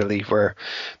 9, I believe, where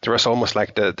there was almost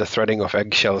like the threading of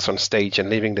eggshells on stage and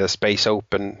leaving the space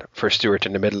open for Stewart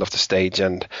in the middle of the stage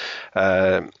and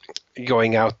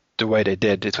going out the way they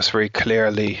did. It was very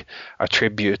clearly a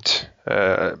tribute,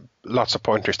 lots of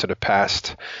pointers to the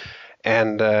past.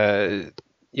 And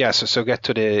so get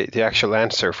to the actual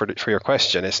answer for your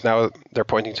question. Is now they're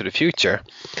pointing to the future.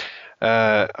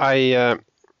 I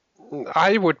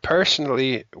would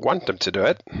personally want them to do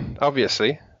it.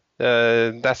 Obviously,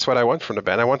 that's what I want from the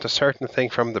band. I want a certain thing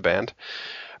from the band.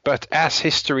 But as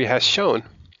history has shown,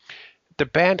 the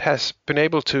band has been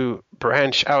able to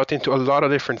branch out into a lot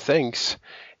of different things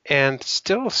and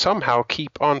still somehow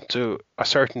keep on to a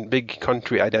certain Big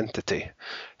Country identity.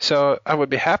 So I would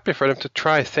be happy for them to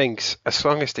try things as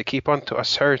long as they keep on to a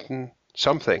certain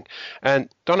something. And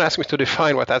don't ask me to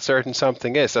define what that certain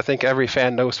something is. I think every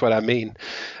fan knows what I mean.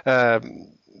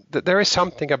 There is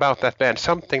something about that band,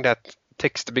 something that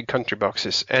ticks the big country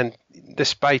boxes. And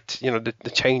despite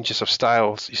the changes of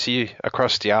styles you see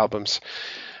across the albums,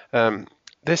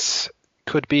 this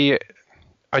could be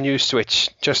a new switch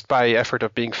just by effort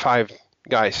of being 5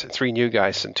 guys, 3 new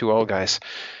guys and 2 old guys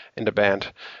in the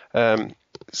band.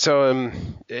 So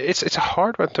it's a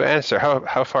hard one to answer.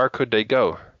 How far could they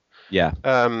go? Yeah.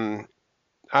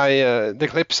 The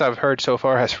clips I've heard so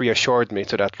far has reassured me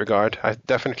to that regard. I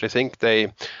definitely think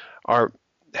they are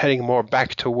heading more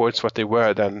back towards what they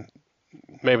were than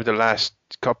maybe the last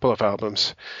couple of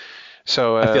albums.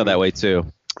 So I feel that way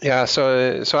too. Yeah.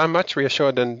 So I'm much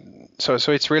reassured, and so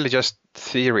it's really just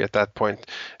theory at that point.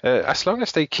 As long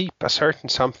as they keep a certain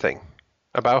something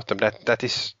about them that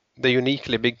is the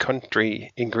uniquely big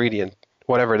country ingredient,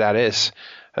 whatever that is.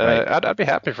 Right. I'd be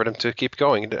happy for them to keep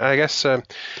going. I guess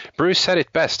Bruce said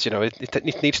it best.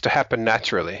 It needs to happen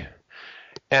naturally,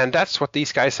 and that's what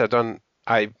these guys have done.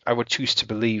 I would choose to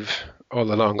believe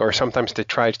all along. Or sometimes they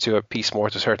tried to appease more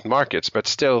to certain markets, but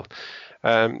still,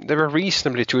 they were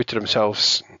reasonably true to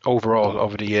themselves overall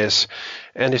over the years.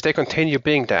 And if they continue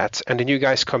being that, and the new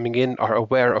guys coming in are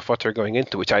aware of what they're going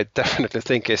into, which I definitely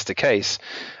think is the case,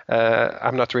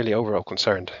 I'm not really overall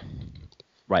concerned.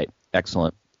 Right.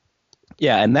 Excellent.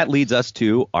 Yeah, and that leads us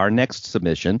to our next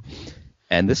submission,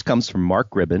 and this comes from Mark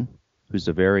Gribben, who's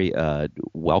a very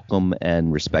welcome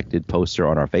and respected poster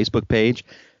on our Facebook page,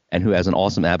 and who has an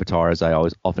awesome avatar, as I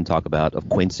always often talk about, of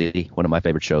Quincy, one of my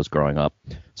favorite shows growing up.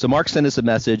 So Mark sent us a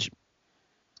message.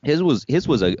 His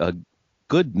was a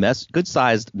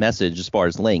good-sized message as far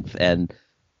as length, and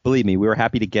believe me, we were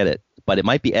happy to get it, but it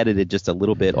might be edited just a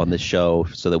little bit on this show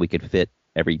so that we could fit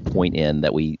every point in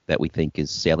that we think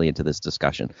is salient to this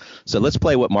discussion. So let's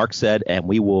play what Mark said, and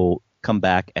we will come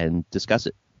back and discuss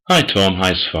it. Hi Tom,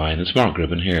 hi Svein, it's Mark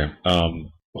Gribben here.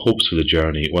 Hopes for the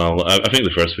journey. Well, I think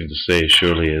the first thing to say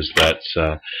surely is that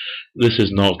this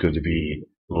is not going to be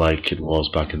like it was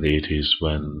back in the 80s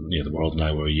when the world and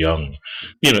I were young.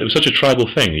 It was such a tribal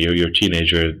thing. Your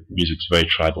teenager music's a very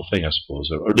tribal thing, I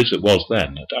suppose, or at least it was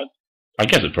then. I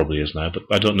guess it probably is now, but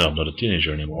I don't know. I'm not a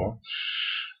teenager anymore.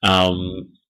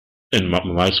 In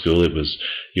my school, it was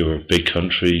you were Big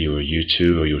Country, you were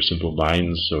U2, or you were Simple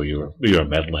Minds, or you were a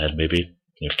metalhead maybe,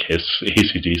 Kiss,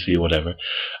 AC/DC, whatever.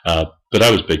 But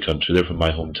I was Big Country. They're from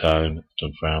my hometown,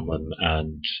 Dunfermline,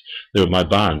 and they were my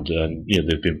band, and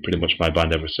they've been pretty much my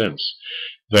band ever since.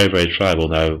 Very, very tribal.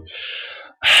 Now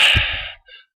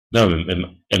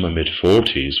in my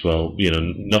mid-40s, well,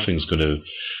 nothing's going to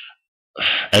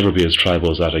ever be as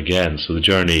tribal as that again. So the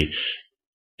journey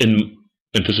in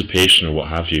anticipation or what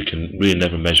have you can really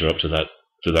never measure up to that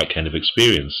kind of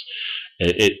experience.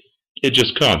 It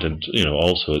just can't. And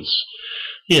also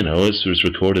it was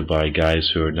recorded by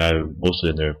guys who are now mostly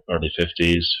in their early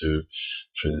 50s, who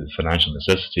through financial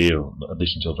necessity, or at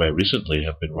least until very recently,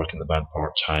 have been working the band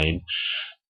part-time.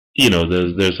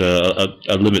 There's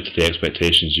a limit to the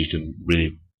expectations you can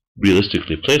really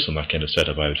realistically place on that kind of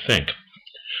setup, I would think.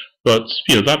 But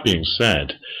that being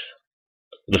said,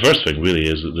 the first thing really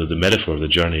is that the metaphor of the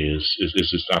journey is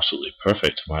just absolutely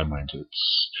perfect to my mind.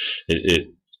 It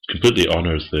completely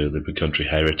honours the Big Country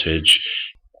heritage.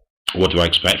 What do I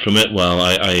expect from it? Well,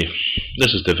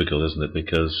 this is difficult, isn't it?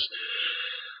 Because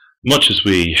much as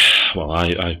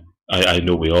I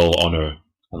know we all honour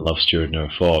and love Stuart in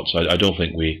our thoughts, I don't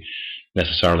think we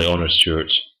necessarily honour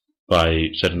Stuart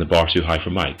by setting the bar too high for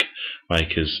Mike.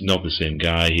 Mike is not the same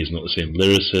guy. He's not the same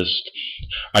lyricist.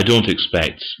 I don't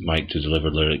expect Mike to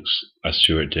deliver lyrics as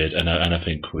Stuart did, and I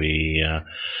think we're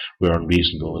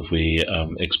unreasonable if we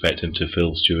expect him to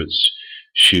fill Stuart's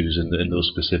shoes in those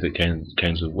specific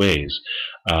kinds of ways.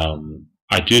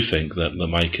 I do think that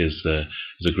Mike is a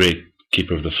great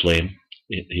keeper of the flame.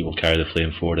 He will carry the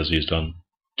flame forward as he's done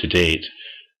to date,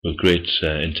 with great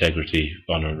integrity,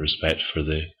 honour, and respect for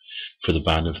the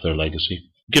band and for their legacy.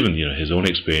 Given his own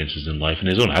experiences in life and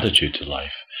his own attitude to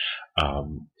life,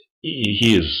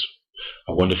 he is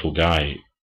a wonderful guy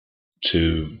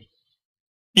to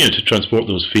transport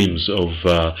those themes of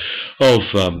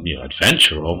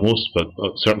adventure almost, but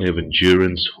certainly of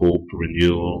endurance, hope,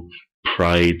 renewal,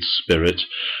 pride, spirit.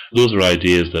 Those are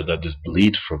ideas that just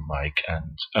bleed from Mike,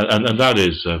 and that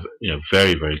is a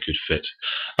very, very good fit.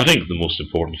 I think the most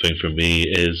important thing for me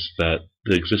is that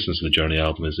the existence of the Journey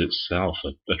album is itself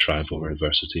a triumph over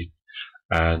adversity,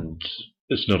 and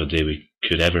it's not a day we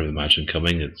could ever imagine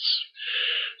coming. It's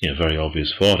a very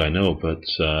obvious thought, I know, but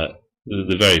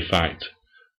the very fact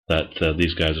that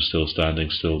these guys are still standing,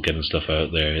 still getting stuff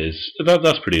out there,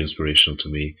 that's pretty inspirational to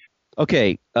me.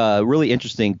 Okay, really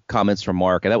interesting comments from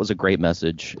Mark, and that was a great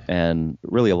message, and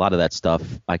really a lot of that stuff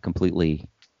I completely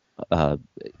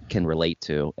can relate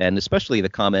to, and especially the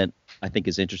comment I think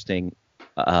is interesting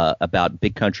about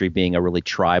Big Country being a really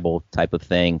tribal type of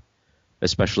thing,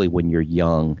 especially when you're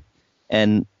young,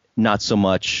 and not so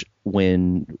much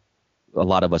when a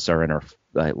lot of us are in our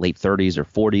late 30s or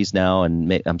 40s now,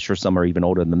 and I'm sure some are even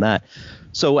older than that.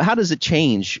 So how does it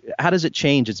change?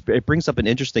 It brings up an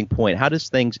interesting point. How do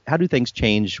things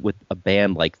change with a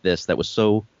band like this that was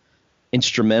so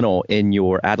instrumental in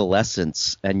your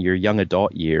adolescence and your young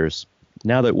adult years?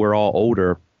 Now that we're all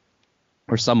older,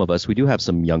 or some of us, we do have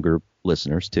some younger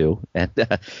listeners too,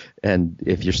 and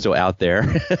if you're still out there,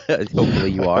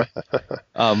 hopefully you are.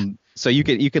 So you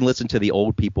can listen to the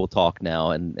old people talk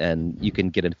now, and you can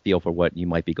get a feel for what you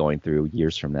might be going through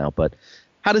years from now. But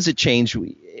how does it change?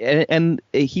 And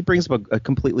he brings up a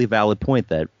completely valid point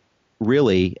that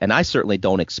really, and I certainly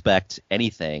don't expect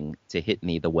anything to hit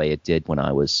me the way it did when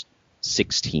I was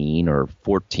 16 or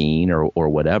 14 or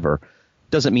whatever.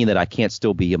 Doesn't mean that I can't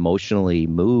still be emotionally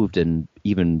moved and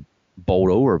even bowled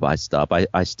over by stuff.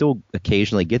 I still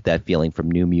occasionally get that feeling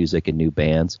from new music and new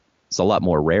bands. It's a lot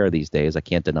more rare these days. I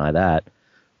can't deny that.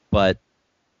 But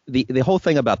the whole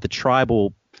thing about the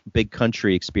tribal Big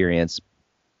Country experience,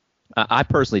 I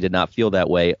personally did not feel that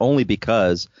way, only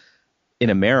because in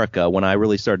America, when I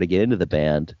really started to get into the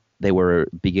band, they were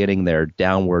beginning their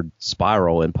downward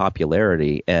spiral in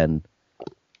popularity. And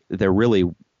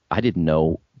I didn't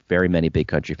know very many Big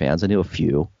Country fans. I knew a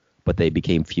few, but they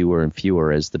became fewer and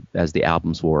fewer as the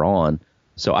albums wore on.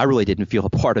 So I really didn't feel a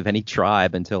part of any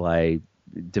tribe until I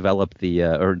developed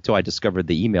until I discovered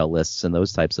the email lists and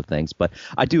those types of things. But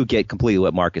I do get completely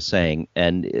what Mark is saying,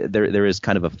 and there is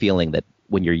kind of a feeling that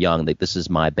when you're young, that this is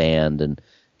my band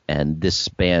and this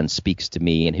band speaks to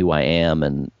me and who I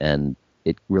am, and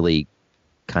it really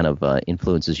kind of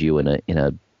influences you in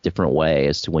a different way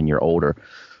as to when you're older.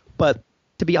 But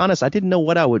to be honest, I didn't know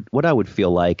what I would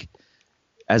feel like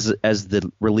as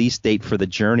the release date for The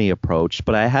Journey approached,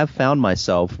 but I have found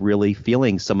myself really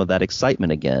feeling some of that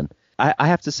excitement again. I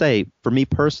have to say, for me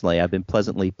personally, I've been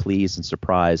pleasantly pleased and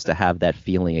surprised to have that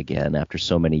feeling again after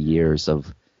so many years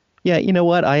of, yeah, you know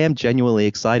what? I am genuinely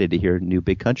excited to hear new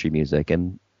Big Country music,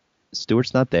 and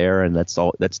Stuart's not there, and that's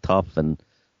tough, and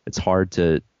it's hard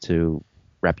to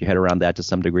wrap your head around that to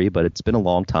some degree, but it's been a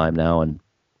long time now, and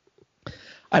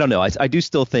I don't know. I do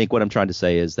still think what I'm trying to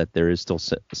say is that there is still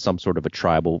some sort of a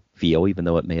tribal feel, even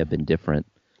though it may have been different.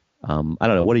 I don't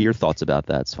know. What are your thoughts about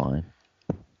that, Svein?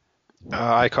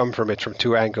 I come from it from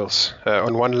two angles.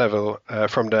 On one level,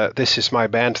 from the "this is my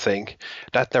band" thing,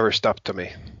 that never stopped to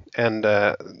me, and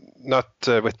not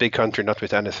with Big Country, not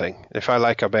with anything. If I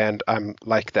like a band, I'm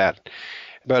like that.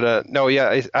 But no,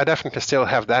 yeah, I definitely still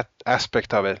have that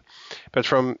aspect of it. But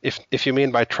from if you mean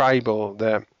by tribal,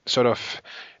 the sort of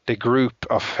the group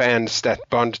of fans that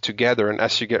bond together, and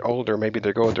as you get older, maybe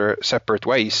they go their separate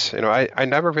ways. I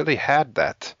never really had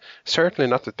that. Certainly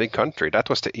not with Big Country. That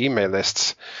was the email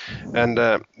lists. And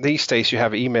these days you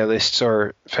have email lists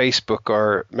or Facebook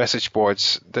or message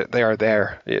boards. They are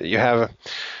there. You have,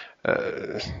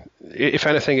 if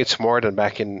anything, it's more than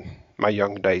back in my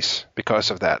young days because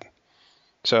of that.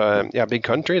 So yeah, Big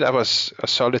Country, that was a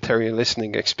solitary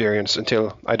listening experience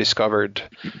until I discovered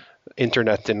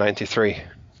internet in '93.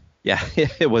 Yeah,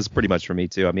 it was pretty much for me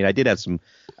too. I mean, I did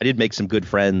make some good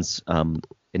friends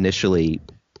initially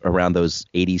around those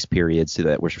 80s periods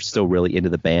that were still really into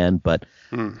the band, but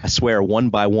I swear one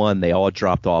by one they all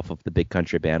dropped off of the Big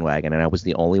Country bandwagon, and I was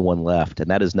the only one left, and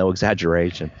that is no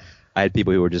exaggeration. I had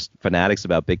people who were just fanatics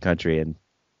about Big Country, and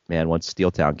man, once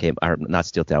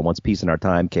once Peace in Our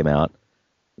Time came out,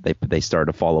 they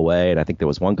started to fall away, and I think there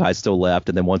was one guy still left,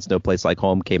 and then once No Place Like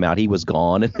Home came out, he was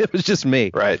gone, and it was just me.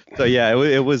 Right. So yeah,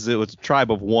 it was a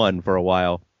tribe of one for a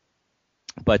while.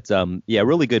 But yeah,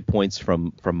 really good points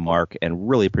from Mark, and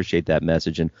really appreciate that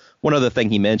message. And one other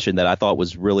thing he mentioned that I thought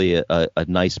was really a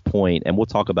nice point, and we'll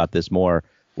talk about this more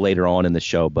later on in the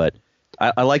show, but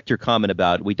I liked your comment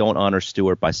about we don't honor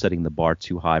Stuart by setting the bar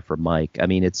too high for Mike. I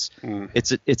mean, it's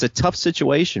a tough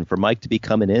situation for Mike to be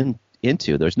coming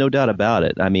into. There's no doubt about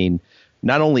it. I mean,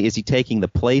 not only is he taking the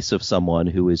place of someone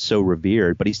who is so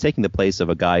revered, but he's taking the place of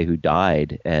a guy who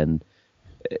died, and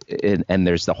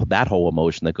there's that whole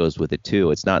emotion that goes with it too.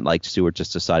 It's not like Stuart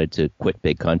just decided to quit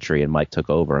Big Country and Mike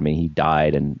took over. I mean, he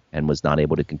died and was not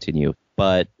able to continue.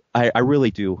 But I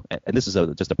really do, and this is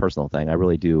just a personal thing, I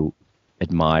really do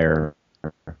admire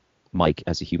Mike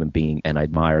as a human being, and I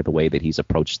admire the way that he's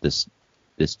approached this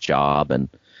job. And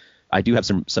I do have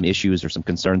some issues or some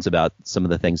concerns about some of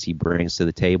the things he brings to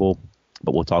the table.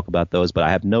 but we'll talk about those. But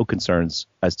I have no concerns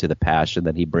as to the passion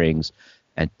that he brings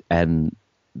and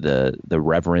the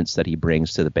reverence that he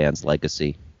brings to the band's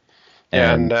legacy.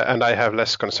 And I have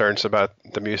less concerns about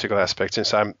the musical aspect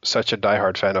since I'm such a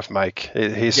diehard fan of Mike.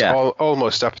 He's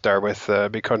almost up there with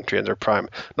Big Country in their prime.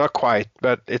 Not quite,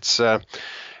 but it's.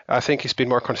 I think he's been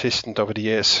more consistent over the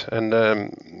years, and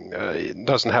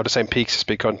doesn't have the same peaks as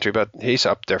Big Country, but he's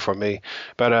up there for me.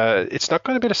 But it's not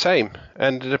going to be the same.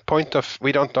 And the point of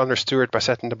we don't honor Stewart by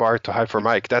setting the bar too high for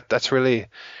Mike. That's really,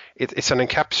 it's an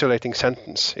encapsulating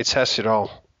sentence. It says it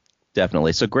all.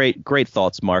 Definitely. So great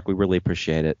thoughts, Mark. We really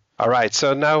appreciate it. All right.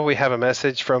 So now we have a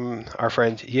message from our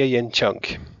friend Ye Yin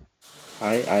Chunk.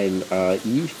 Hi, I'm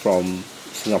Yi from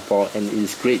Singapore, and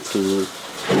it's great to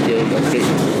hear your Great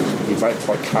Divide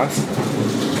podcast.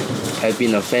 I've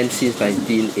been a fan since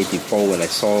 1984 when I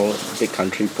saw Big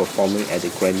Country performing at the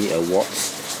Grammy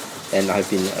Awards, and I've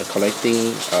been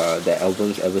collecting their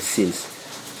albums ever since.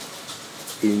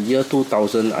 In year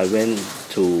 2000, I went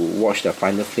to watch the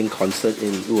Final Fling concert,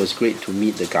 and it was great to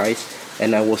meet the guys.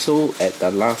 And I was also at the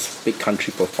last Big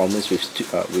Country performance with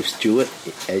Stewart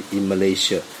in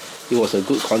Malaysia. It was a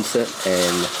good concert,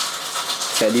 and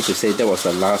sadly to say, that was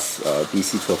the last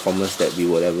BC performance that we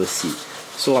will ever see.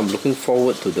 So I'm looking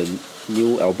forward to the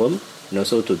new album and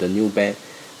also to the new band.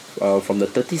 From the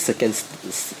 30 seconds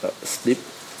slip,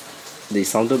 they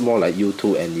sounded more like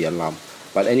U2 and The Alarm.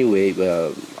 But anyway,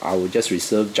 I will just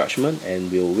reserve judgment and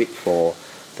we'll wait for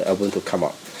the album to come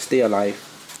out. Stay alive.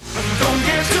 Don't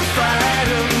get too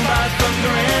frightened by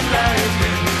thunder and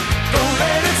lightning. Don't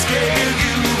let it scare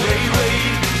you away.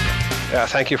 Yeah,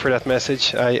 thank you for that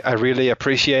message. I really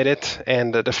appreciate it.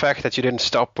 And the fact that you didn't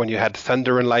stop when you had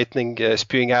thunder and lightning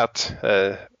spewing out,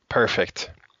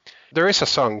 perfect. There is a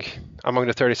song among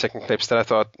the 30-second clips that I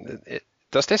thought,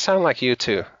 does this sound like you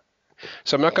too?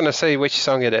 So I'm not going to say which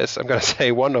song it is. I'm going to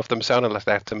say one of them sounded like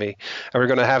that to me. And we're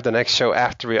going to have the next show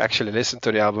after we actually listen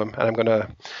to the album. And I'm going to,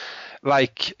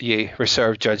 like you,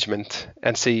 reserve judgment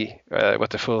and see what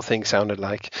the full thing sounded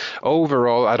like.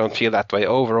 Overall, I don't feel that way.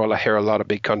 Overall, I hear a lot of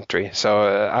Big Country. So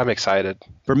I'm excited.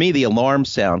 For me, the alarm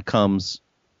sound comes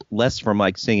less from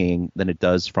Mike singing than it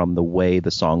does from the way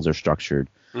the songs are structured.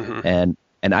 Mm-hmm.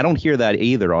 And I don't hear that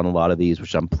either on a lot of these,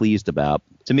 which I'm pleased about.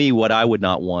 To me, what I would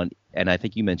not want, and I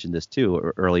think you mentioned this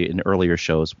too earlier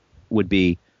shows, would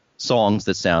be songs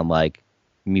that sound like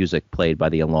music played by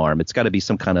the Alarm. It's got to be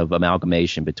some kind of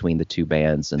amalgamation between the two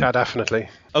bands. Yeah, definitely.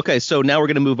 Okay, so now we're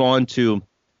going to move on to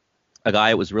a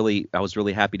guy I was really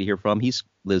happy to hear from. He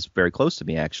lives very close to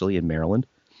me, actually, in Maryland,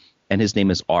 and his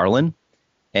name is Arlen.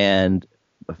 And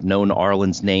I've known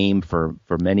Arlen's name for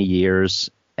many years,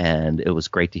 and it was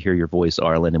great to hear your voice,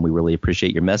 Arlen, and we really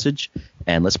appreciate your message.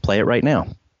 And let's play it right now.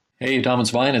 Hey, Tom and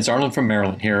Svein, it's Arlen from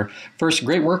Maryland here. First,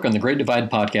 great work on the Great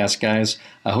Divide podcast, guys.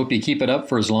 I hope you keep it up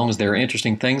for as long as there are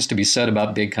interesting things to be said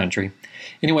about Big Country.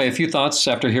 Anyway, a few thoughts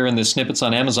after hearing the snippets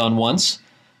on Amazon once,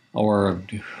 or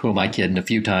who am I kidding, a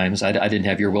few times. I didn't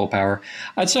have your willpower.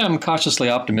 I'd say I'm cautiously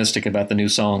optimistic about the new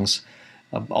songs.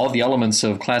 All the elements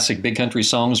of classic Big Country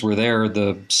songs were there,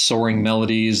 the soaring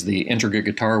melodies, the intricate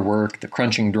guitar work, the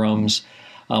crunching drums.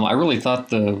 I really thought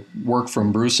the work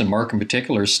from Bruce and Mark in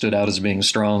particular stood out as being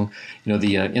strong. You know,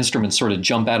 the instruments sort of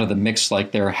jump out of the mix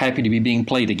like they're happy to be being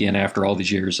played again after all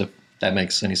these years, if that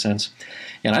makes any sense.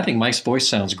 And I think Mike's voice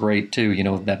sounds great too. You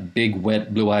know, that big,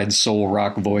 wet, blue-eyed soul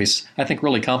rock voice, I think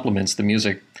really complements the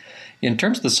music. In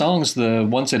terms of the songs, the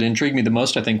ones that intrigued me the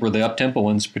most, I think, were the up-tempo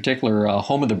ones. In particular,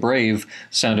 Home of the Brave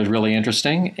sounded really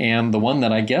interesting. And the one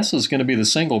that I guess is going to be the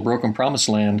single, Broken Promised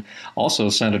Land, also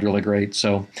sounded really great.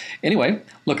 So anyway,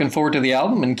 looking forward to the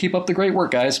album, and keep up the great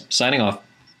work, guys. Signing off.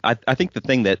 I think the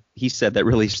thing that he said that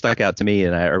really stuck out to me,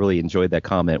 and I really enjoyed that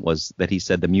comment, was that he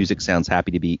said the music sounds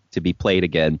happy to be played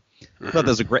again. I thought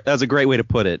that was a great way to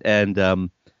put it. And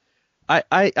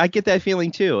I get that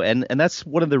feeling too, and that's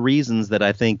one of the reasons that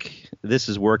I think this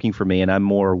is working for me, and I'm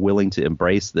more willing to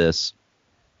embrace this.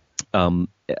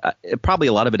 Probably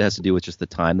a lot of it has to do with just the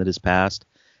time that has passed,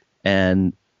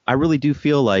 and I really do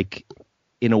feel like,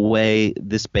 in a way,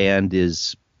 this band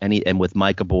is, and with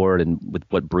Mike aboard, and with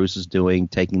what Bruce is doing,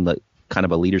 taking the kind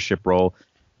of a leadership role,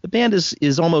 the band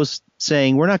is almost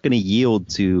saying we're not going to yield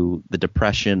to the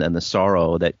depression and the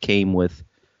sorrow that came with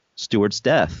Stewart's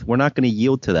death. We're not going to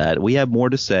yield to that. We have more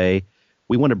to say.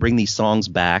 We want to bring these songs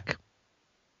back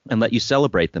and let you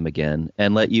celebrate them again,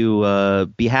 and let you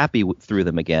be happy through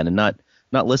them again, and not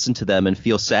listen to them and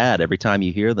feel sad every time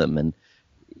you hear them. And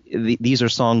these are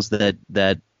songs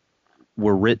that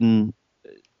were written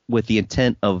with the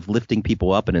intent of lifting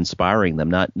people up and inspiring them,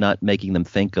 not making them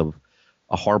think of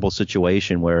horrible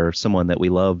situation where someone that we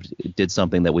loved did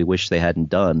something that we wish they hadn't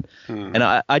done. And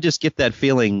I just get that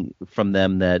feeling from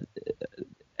them that,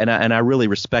 and I really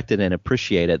respect it and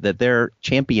appreciate it, that they're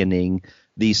championing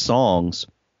these songs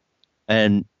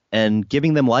and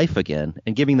giving them life again,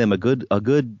 and giving them a good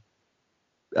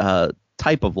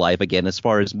type of life again, as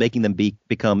far as making them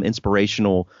become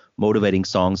inspirational, motivating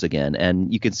songs again.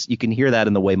 And you can hear that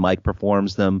in the way Mike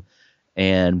performs them.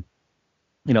 And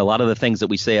a lot of the things that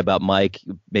we say about Mike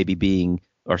maybe being,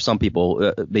 or some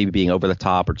people maybe being over the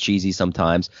top or cheesy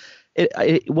sometimes,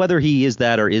 whether he is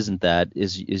that or isn't that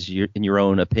is in your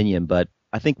own opinion. But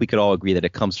I think we could all agree that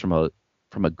it comes from a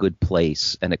good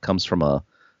place, and it comes from a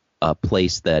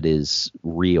place that is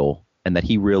real, and that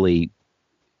he really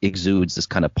exudes this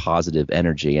kind of positive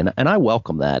energy. And I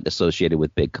welcome that associated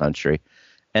with Big Country.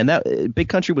 And that Big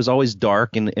Country was always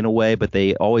dark in a way, but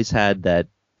they always had that,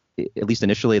 at least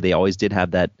initially, they always did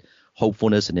have that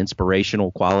hopefulness and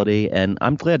inspirational quality. And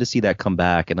I'm glad to see that come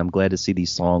back, and I'm glad to see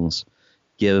these songs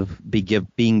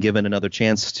being given another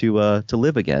chance to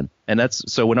live again. And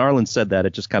so when Arlen said that,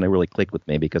 it just kind of really clicked with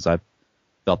me, because I've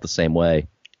felt the same way.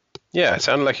 Yeah, it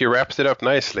sounded like you wrapped it up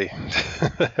nicely.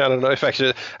 I don't know if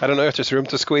there's room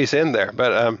to squeeze in there,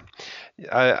 but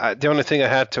the only thing I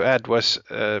had to add was,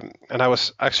 and I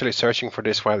was actually searching for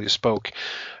this while you spoke,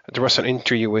 there was an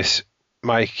interview with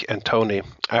Mike and Tony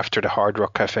after the Hard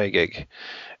Rock Cafe gig,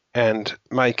 and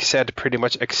Mike said pretty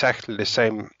much exactly the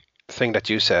same thing that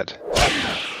you said.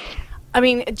 I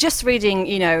mean, just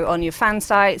reading, on your fan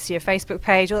sites, your Facebook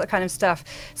page, all that kind of stuff,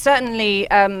 certainly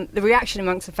the reaction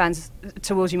amongst the fans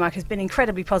towards you, Mike, has been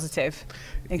incredibly positive.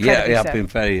 Yeah, I've been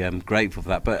very grateful for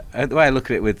that. But the way I look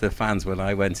at it with the fans, when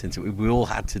I went into it, we all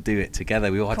had to do it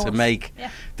together. We all had to make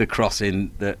the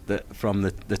crossing from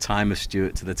the time of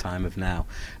Stuart to the time of now.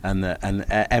 And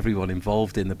everyone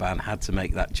involved in the band had to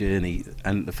make that journey,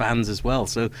 and the fans as well.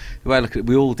 So the way I look at it,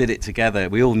 we all did it together.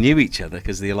 We all knew each other,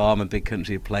 because the Alarm and Big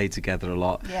Country had played together a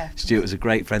lot. Yeah. Stuart was a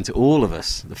great friend to all of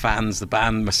us, the fans, the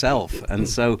band, myself. And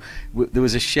so there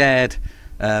was a shared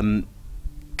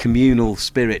communal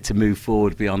spirit to move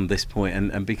forward beyond this point,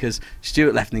 and because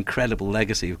Stuart left an incredible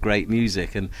legacy of great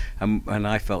music, and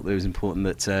I felt that it was important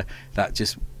that that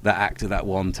act of that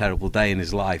one terrible day in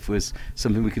his life was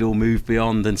something we could all move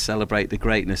beyond and celebrate the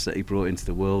greatness that he brought into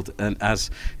the world, and as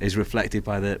is reflected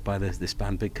by this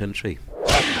band Big Country.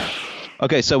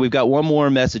 Okay, so we've got one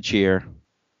more message here,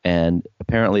 and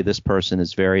apparently this person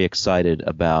is very excited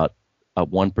about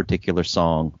one particular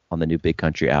song on the new Big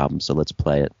Country album, so let's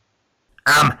play it.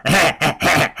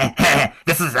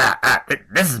 This is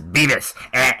Beavis,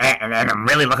 and I'm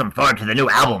really looking forward to the new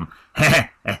album,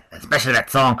 especially that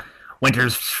song,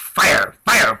 Winter's Fire,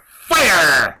 Fire,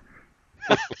 Fire!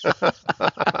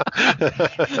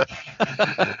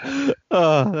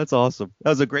 Oh, that's awesome.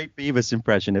 That was a great Beavis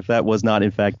impression, if that was not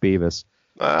in fact Beavis.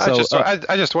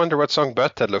 I just wonder what song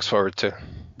Butthead looks forward to.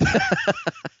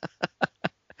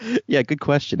 Yeah, good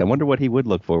question. I wonder what he would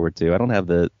look forward to. I don't have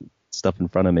the stuff in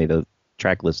front of me, the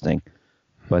track listing,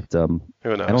 but who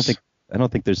knows? I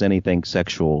don't think there's anything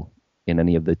sexual in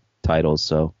any of the titles.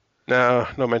 So no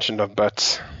mention of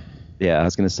butts. Yeah, I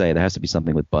was gonna say there has to be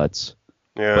something with butts.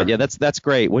 Yeah, but yeah, that's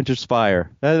great. Winter's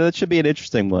Fire. That should be an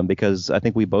interesting one, because I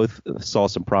think we both saw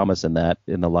some promise in that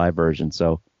in the live version.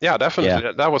 So yeah, definitely.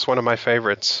 Yeah. That was one of my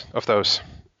favorites of those.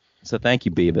 So thank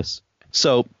you, Beavis.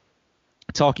 So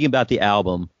talking about the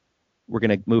album, we're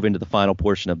going to move into the final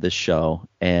portion of this show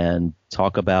and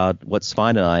talk about what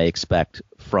Svein and I expect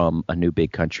from a new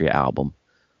Big Country album.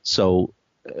 So,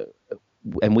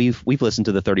 and we've listened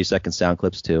to the 30-second sound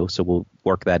clips too, so we'll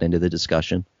work that into the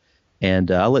discussion.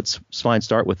 And I'll let Svein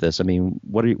start with this. I mean,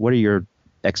 what are your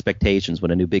expectations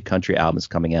when a new Big Country album is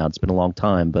coming out? It's been a long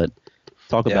time, but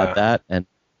talk about that and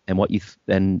what you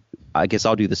and I guess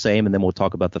I'll do the same, and then we'll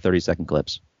talk about the 30-second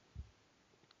clips.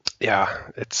 Yeah,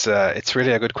 it's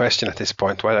really a good question at this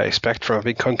point, what I expect from a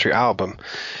Big Country album,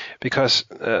 because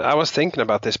I was thinking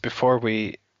about this before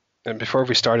we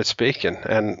started speaking,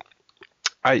 and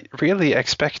I really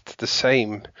expect the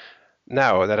same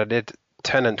now that I did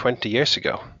 10 and 20 years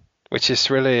ago, which is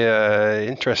really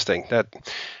interesting. That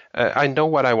I know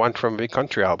what I want from a Big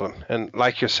Country album, and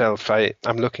like yourself,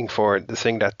 I'm looking for the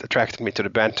thing that attracted me to the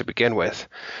band to begin with.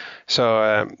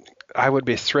 So I would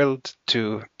be thrilled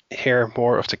to hear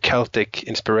more of the Celtic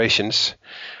inspirations.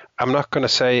 I'm not going to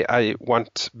say I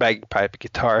want bagpipe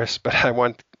guitars, but I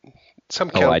want some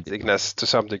Celticness to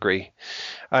some degree.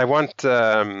 I want,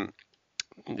 it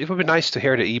would be nice to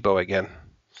hear the EBO again.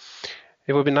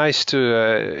 It would be nice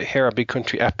to hear a Big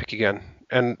Country epic again.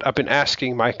 And I've been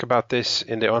asking Mike about this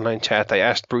in the online chat. I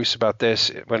asked Bruce about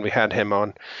this when we had him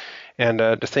on. And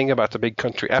the thing about the big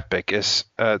country epic is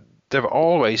they've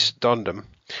always done them,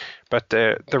 but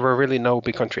there were really no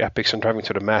big country epics on Driving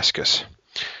to Damascus.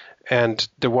 And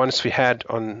the ones we had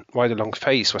on Why the Long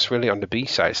Face was really on the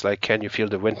B-sides, like Can You Feel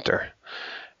the Winter?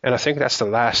 And I think that's the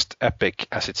last epic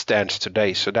as it stands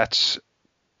today. So that's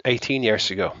 18 years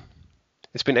ago.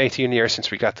 It's been 18 years since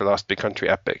we got the last big country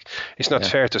epic. It's not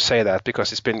fair to say that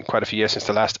because it's been quite a few years since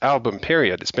the last album,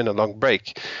 period. It's been a long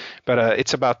break. But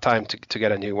it's about time to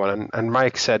get a new one. And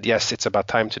Mike said, yes, it's about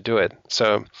time to do it.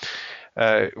 So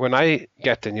when I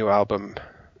get the new album,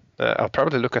 I'll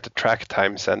probably look at the track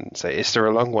times and say, is there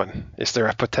a long one? Is there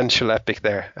a potential epic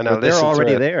there? And they're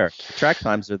already there. Track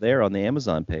times are there on the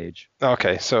Amazon page.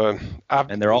 Okay, so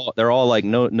and they're all like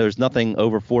there's nothing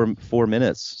over four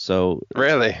minutes. So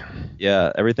really,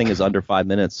 yeah, everything is under 5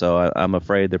 minutes. So I'm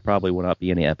afraid there probably will not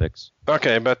be any epics.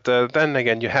 Okay, but then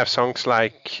again, you have songs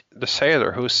like The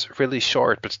Sailor, who's really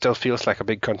short but still feels like a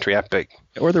big country epic,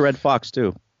 or The Red Fox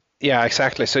too. Yeah,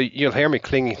 exactly. So you'll hear me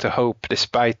clinging to hope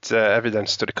despite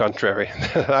evidence to the contrary.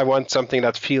 I want something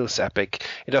that feels epic.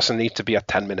 It doesn't need to be a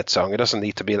 10-minute song. It doesn't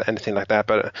need to be anything like that.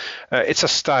 But it's a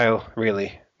style,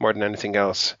 really, more than anything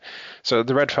else. So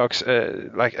the Red Fox,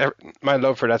 my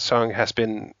love for that song has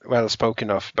been well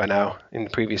spoken of by now in the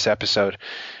previous episode.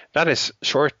 That is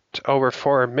short, over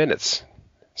 4 minutes,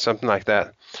 something like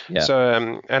that. Yeah.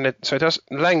 So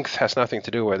length has nothing to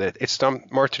do with it. It's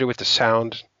more to do with the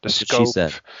sound, the scope. She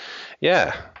said.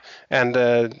 Yeah, and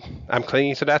I'm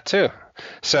clinging to that too.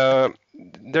 So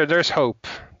there's hope.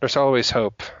 There's always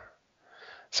hope.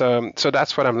 So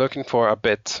that's what I'm looking for a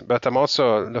bit. But I'm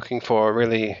also looking for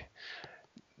really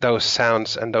those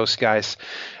sounds and those guys.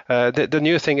 The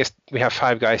new thing is we have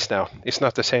 5 guys now. It's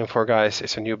not the same 4 guys.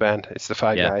 It's a new band. It's the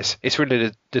 5 guys. It's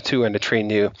really the 2 and the 3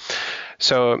 new.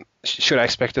 So should I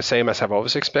expect the same as I've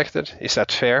always expected? Is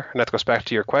that fair? And that goes back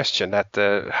to your question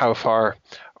that how far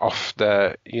off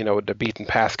the beaten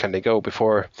path can they go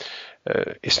before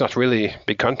it's not really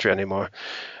big country anymore?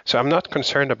 So I'm not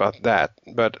concerned about that,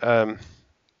 but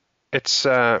it's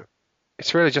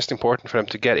really just important for them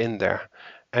to get in there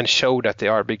and show that they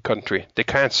are big country. They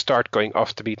can't start going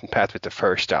off the beaten path with the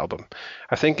first album.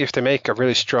 I think if they make a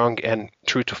really strong and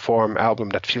true to form album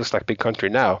that feels like big country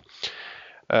now,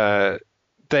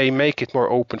 they make it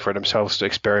more open for themselves to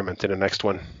experiment in the next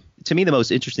one. To me, the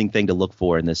most interesting thing to look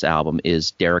for in this album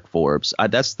is Derek Forbes.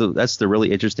 That's the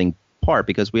really interesting part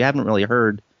because we haven't really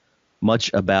heard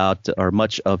much about or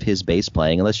much of his bass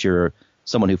playing unless you're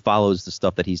someone who follows the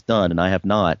stuff that he's done, and I have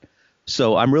not.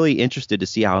 So I'm really interested to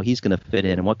see how he's going to fit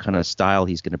in and what kind of style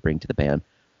he's going to bring to the band.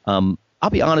 I'll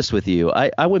be honest with you.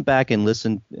 I went back and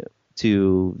listened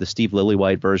to the Steve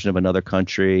Lillywhite version of Another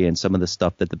Country and some of the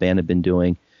stuff that the band had been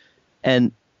doing.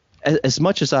 And as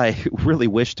much as I really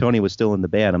wish Tony was still in the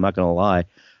band, I'm not going to lie,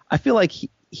 I feel like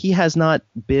he has not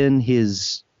been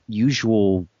his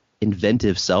usual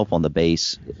inventive self on the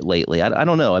bass lately. I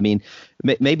don't know. I mean,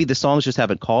 maybe the songs just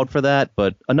haven't called for that,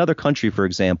 but Another Country, for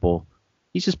example,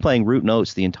 he's just playing root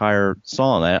notes the entire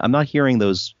song. I'm not hearing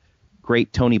those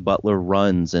great Tony Butler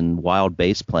runs and wild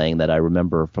bass playing that I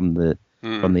remember from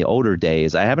the older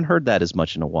days. I haven't heard that as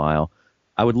much in a while.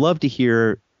 I would love to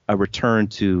hear a return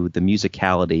to the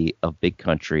musicality of big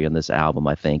country in this album,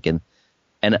 I think, and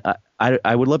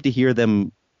I would love to hear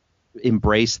them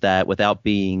embrace that without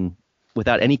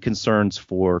any concerns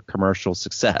for commercial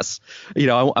success.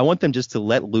 I want them just to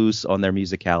let loose on their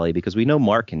musicality because we know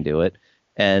Mark can do it,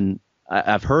 and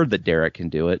I've heard that Derek can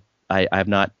do it. I've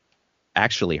not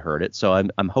actually heard it, so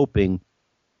I'm hoping,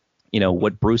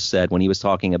 what Bruce said when he was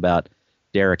talking about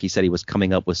Derek. He said he was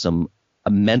coming up with a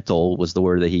mental was the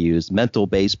word that he used, mental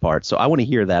bass parts. So I want to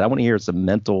hear that. I want to hear some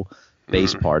mental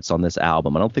bass parts on this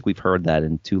album. I don't think we've heard that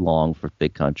in too long for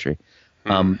big country.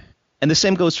 And the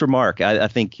same goes for Mark. I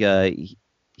think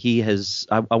he has.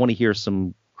 I want to hear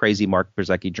some crazy Mark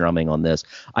Brzezicki drumming on this.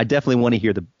 I definitely want to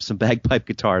hear some bagpipe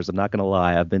guitars. I'm not going to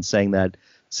lie. I've been saying that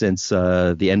since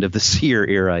the end of the Sear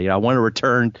era. I want to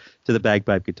return to the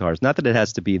bagpipe guitars. Not that it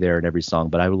has to be there in every song,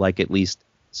 but I would like at least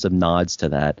some nods to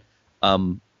that.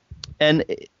 And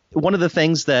one of the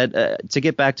things that, to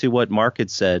get back to what Mark had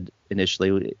said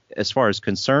initially, as far as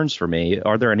concerns for me,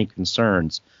 are there any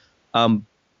concerns?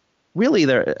 Really,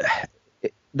 there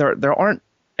aren't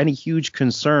any huge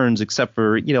concerns except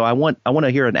for, I want to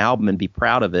hear an album and be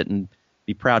proud of it and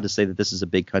be proud to say that this is a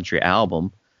big country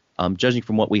album. Judging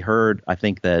from what we heard, I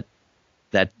think that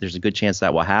there's a good chance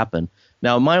that will happen.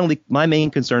 Now, my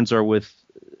main concerns are with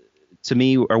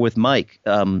Mike.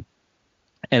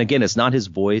 And again, it's not his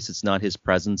voice, it's not his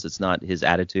presence, it's not his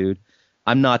attitude.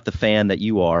 I'm not the fan that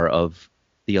you are of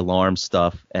the Alarm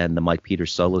stuff and the Mike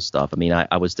Peters solo stuff. I mean,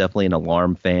 I was definitely an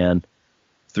Alarm fan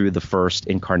through the first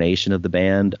incarnation of the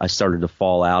band. I started to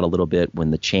fall out a little bit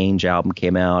when the Change album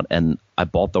came out, and I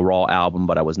bought the Raw album,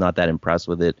 but I was not that impressed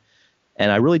with it.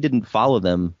 And I really didn't follow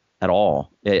them at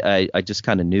all. I just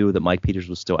kind of knew that Mike Peters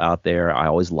was still out there. I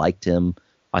always liked him.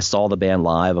 I saw the band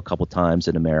live a couple times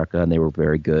in America, and they were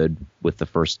very good with the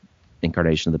first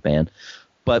incarnation of the band.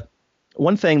 But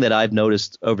one thing that I've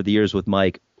noticed over the years with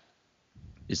Mike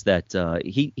is that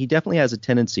he definitely has a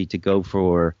tendency to go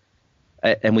for,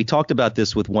 and we talked about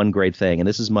this with One Great Thing, and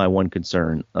this is my one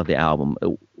concern of the album.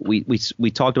 We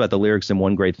talked about the lyrics in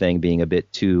One Great Thing being a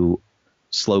bit too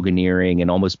sloganeering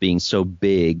and almost being so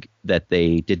big that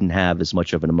they didn't have as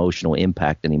much of an emotional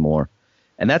impact anymore.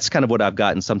 And that's kind of what I've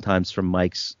gotten sometimes from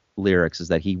Mike's lyrics, is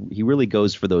that he really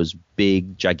goes for those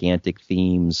big, gigantic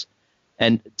themes.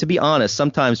 And to be honest,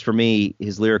 sometimes for me,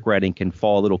 his lyric writing can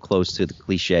fall a little close to the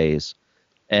cliches.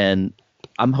 And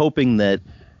I'm hoping that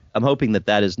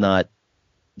that is not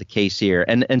the case here.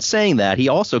 And saying that, he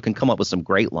also can come up with some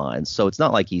great lines. So it's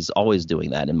not like he's always doing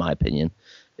that, in my opinion.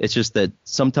 It's just that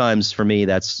sometimes for me,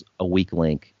 that's a weak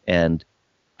link. And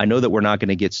I know that we're not going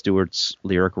to get Stewart's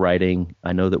lyric writing.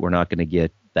 I know that we're not going to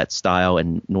get that style,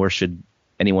 and nor should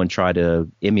anyone try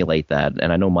to emulate that.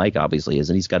 And I know Mike obviously is,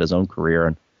 and he's got his own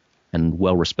career and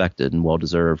well respected and well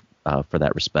deserved for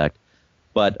that respect.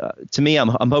 But to me, I'm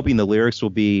hoping the lyrics will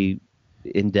be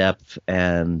in depth,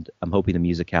 and I'm hoping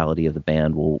the musicality of the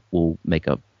band will make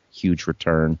a huge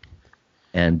return.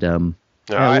 And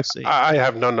we'll see. I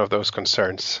have none of those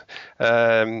concerns.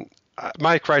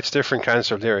 Mike writes different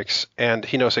kinds of lyrics, and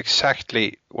he knows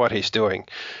exactly what he's doing.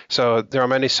 So there are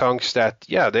many songs that,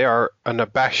 they are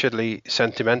unabashedly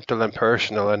sentimental and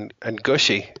personal and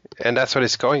gushy, and that's what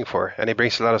he's going for, and he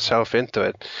brings a lot of self into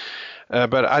it.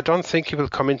 But I don't think he will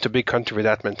come into big country with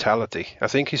that mentality. I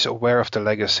think he's aware of the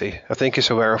legacy. I think he's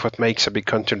aware of what makes a big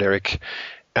country lyric.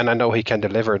 And I know he can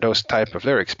deliver those type of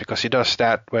lyrics because he does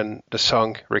that when the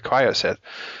song requires it.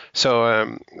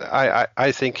 So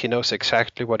I think he knows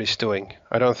exactly what he's doing.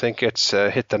 I don't think it's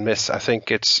hit and miss. I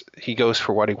think he goes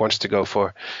for what he wants to go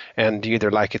for, and you either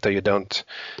like it or you don't.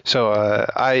 So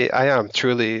I am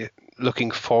truly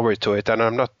looking forward to it, and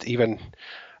I'm not even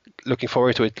looking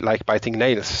forward to it like biting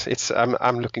nails.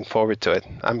 I'm looking forward to it.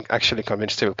 I'm actually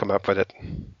convinced he will come up with it.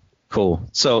 Cool.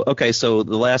 So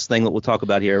the last thing that we'll talk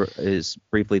about here is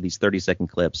briefly these 30-second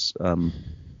clips.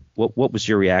 What was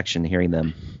your reaction hearing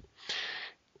them?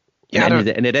 Yeah, and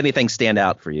did anything stand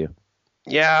out for you?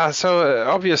 Yeah, so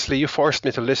obviously you forced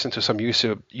me to listen to some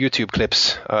YouTube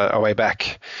clips a way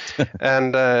back.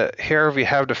 And here we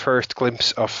have the first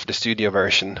glimpse of the studio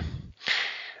version.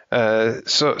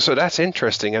 So that's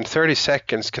interesting, and 30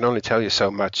 seconds can only tell you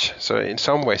so much. So in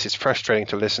some ways it's frustrating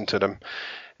to listen to them.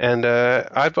 And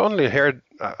I've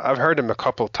heard them a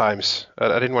couple times.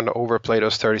 I didn't want to overplay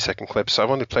those 30-second clips, so I've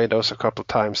only played those a couple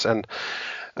times. And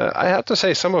I have to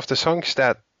say, some of the songs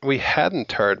that we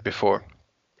hadn't heard before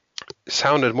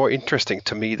sounded more interesting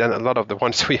to me than a lot of the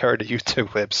ones we heard in YouTube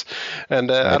clips.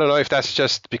 And I don't know if that's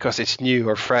just because it's new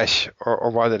or fresh or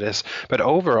what it is. But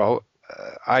overall,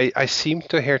 I seem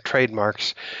to hear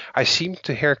trademarks. I seem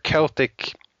to hear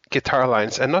Celtic guitar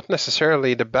lines, and not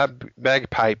necessarily the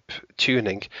bagpipe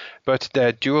tuning, but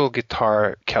the dual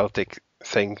guitar Celtic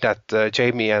thing that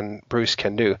Jamie and Bruce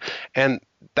can do, and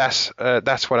that's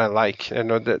what I like. You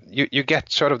know, that you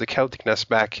get sort of the Celticness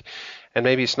back, and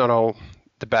maybe it's not all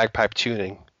the bagpipe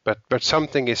tuning, but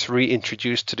something is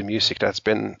reintroduced to the music that's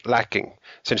been lacking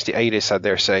since the 80s, I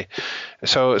dare say.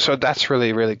 So that's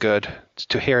really, really good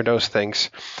to hear those things.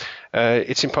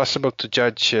 It's impossible to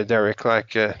judge Derek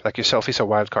like yourself. He's a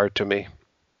wild card to me.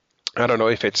 I don't know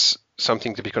if it's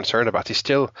something to be concerned about. He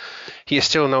is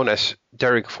still known as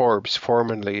Derek Forbes,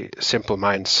 formerly Simple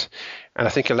Minds, and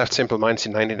I think he left Simple Minds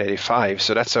in 1985.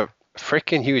 So that's a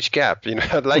freaking huge gap. You know,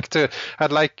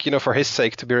 I'd like for his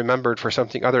sake to be remembered for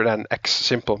something other than ex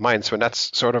Simple Minds, when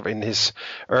that's sort of in his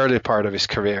early part of his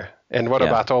career. And what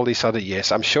about all these other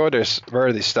years? I'm sure there's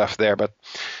worthy stuff there, but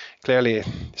clearly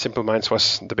Simple Minds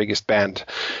was the biggest band.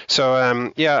 So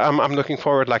I'm looking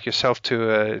forward, like yourself,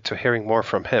 to hearing more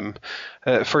from him.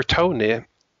 For Tony,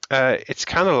 it's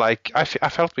kind of like I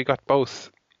felt we got both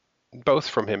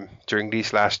from him during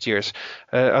these last years.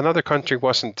 Another Country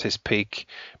wasn't his peak,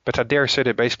 but I dare say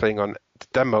the bass playing on the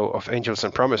demo of Angels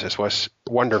and Promises was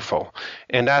wonderful,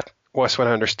 and that was when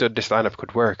I understood this lineup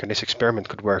could work and this experiment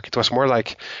could work. It was more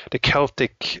like the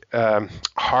Celtic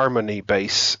harmony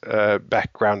bass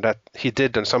background that he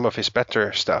did on some of his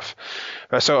better stuff.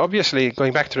 So obviously,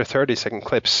 going back to the 30-second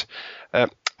clips,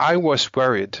 I was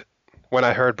worried when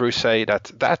I heard Bruce say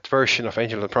that version of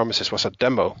Angel and Promises was a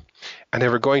demo. and they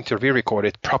were going to re-record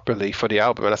it properly for the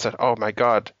album. And I said, oh my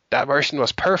God, that version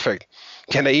was perfect.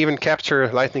 Can they even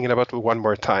capture Lightning in a Bottle one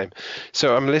more time?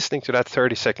 So I'm listening to that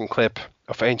 30-second clip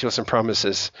of Angels and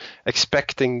Promises,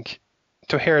 expecting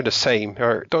to hear the same,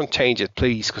 or don't change it,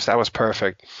 please, because that was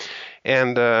perfect.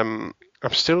 And I'm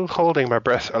still holding my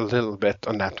breath a little bit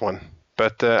on that one.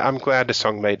 But I'm glad the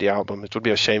song made the album. It would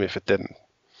be a shame if it didn't.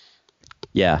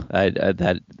 Yeah,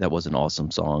 that was an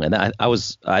awesome song, and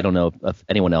I don't know if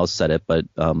anyone else said it, but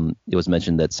it was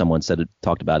mentioned that someone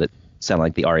talked about it sounded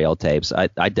like the REL tapes. I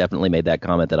definitely made that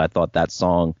comment that I thought that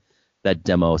song, that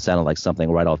demo sounded like something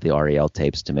right off the REL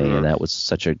tapes to me, and that was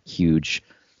such a huge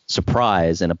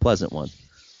surprise and a pleasant one.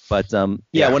 But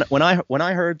when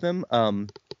I heard them,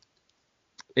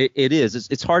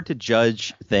 it's hard to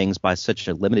judge things by such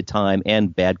a limited time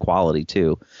and bad quality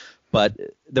too. But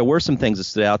there were some things that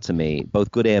stood out to me,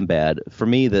 both good and bad. For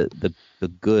me, the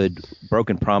good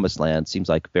Broken Promised Land seems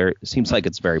like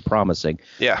it's very promising.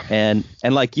 Yeah. And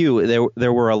like you,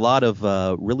 there were a lot of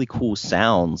really cool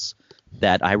sounds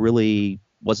that I really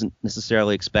wasn't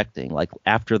necessarily expecting. Like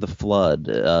After the Flood,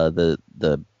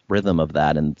 the rhythm of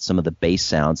that and some of the bass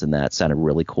sounds in that sounded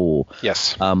really cool.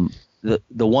 Yes. The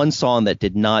one song that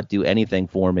did not do anything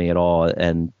for me at all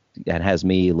and has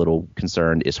me a little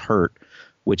concerned is Hurt,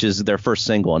 which is their first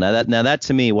single. Now that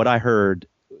to me, what I heard,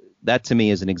 that to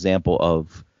me is an example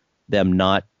of them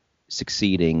not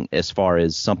succeeding as far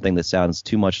as something that sounds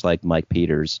too much like Mike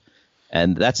Peters.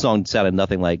 And that song sounded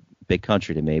nothing like Big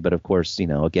Country to me. But of course,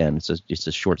 again, it's just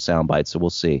a short soundbite, so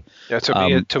we'll see. Yeah,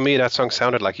 to me, that song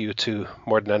sounded like U2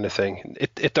 more than anything.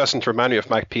 It doesn't remind me of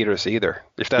Mike Peters either.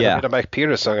 If that had been a Mike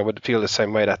Peters song, I would feel the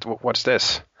same way. What's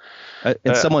this?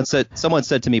 And someone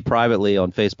said to me privately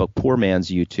on Facebook, "Poor man's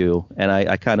U2," and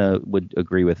I kind of would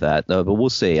agree with that. But we'll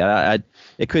see.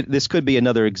 This could be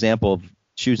another example of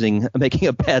making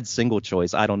a bad single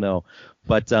choice. I don't know,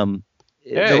 but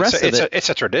it's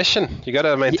a tradition. You got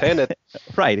to maintain it.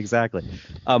 Right, exactly.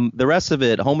 The rest of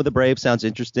it, Home of the Brave, sounds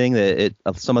interesting.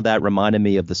 Some of that reminded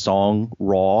me of the song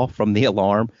 "Raw" from The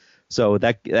Alarm, so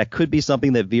that could be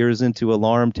something that veers into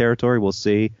Alarm territory. We'll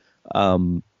see.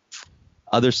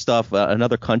 Other stuff,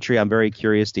 Another Country, I'm very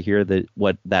curious to hear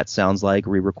what that sounds like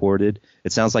re-recorded.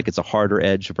 It sounds like it's a harder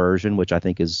edge version, which I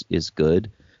think is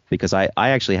good, because I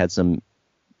actually had some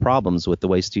problems with the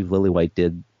way Steve Lillywhite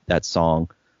did that song,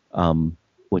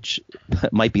 which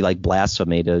might be like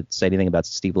blasphemy to say anything about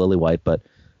Steve Lillywhite, but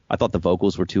I thought the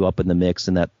vocals were too up in the mix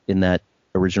in that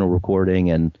original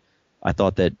recording, and I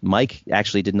thought that Mike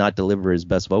actually did not deliver his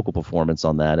best vocal performance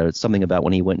on that. It's something about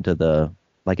when he went into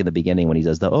like in the beginning when he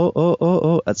does the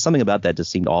oh, something about that just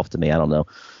seemed off to me. I don't know.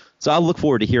 So I'll look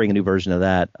forward to hearing a new version of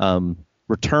that.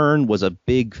 Return was a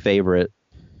big favorite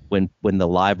when the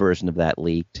live version of that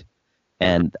leaked,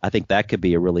 and I think that could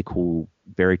be a really cool,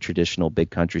 very traditional Big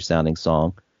Country sounding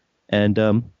song. And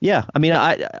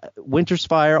Winter's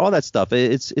Fire, all that stuff.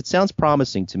 It sounds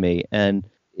promising to me, and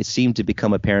it seemed to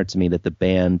become apparent to me that the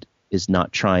band is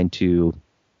not trying to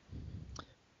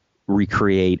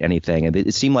recreate anything, and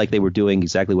it seemed like they were doing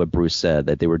exactly what Bruce said,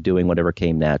 that they were doing whatever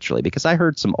came naturally, because I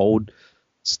heard some old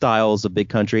styles of Big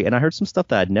Country and I heard some stuff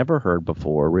that I'd never heard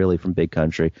before really from Big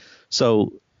Country.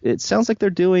 So it sounds like they're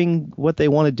doing what they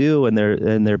want to do, and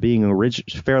they're being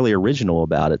fairly original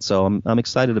about it. So I'm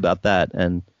excited about that,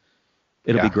 and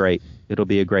it'll be great. It'll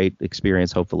be a great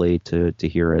experience, hopefully, to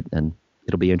hear it, and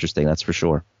it'll be interesting, that's for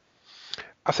sure.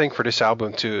 I think for this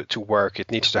album to work,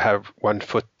 it needs to have 1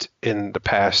 foot in the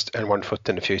past and 1 foot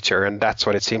in the future, and that's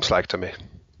what it seems like to me.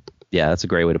 Yeah, that's a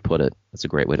great way to put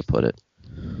it.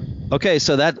 Okay,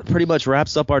 so that pretty much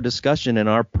wraps up our discussion and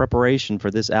our preparation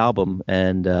for this album,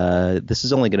 and this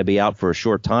is only going to be out for a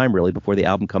short time, really, before the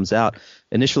album comes out.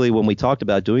 Initially, when we talked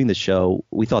about doing the show,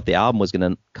 we thought the album was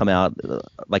going to come out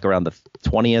like around the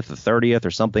 20th or 30th or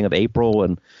something of April,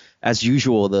 and as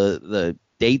usual, the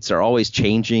dates are always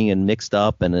changing and mixed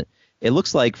up, and it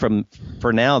looks like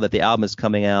for now that the album is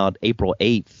coming out April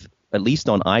 8th, at least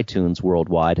on iTunes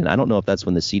worldwide, and I don't know if that's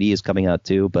when the CD is coming out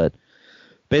too, but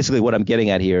basically what I'm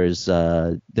getting at here is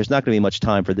there's not going to be much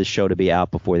time for this show to be out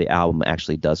before the album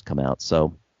actually does come out.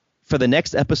 So for the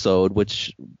next episode,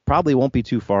 which probably won't be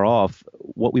too far off,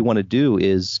 what we want to do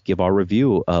is give our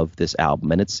review of this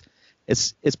album, and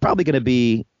it's probably going to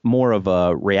be more of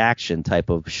a reaction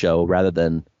type of show rather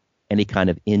than any kind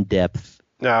of in-depth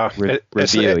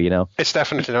review, It's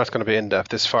definitely not going to be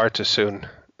in-depth. It's far too soon.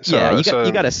 So,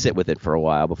 you got to sit with it for a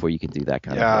while before you can do that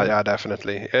kind of thing. Yeah,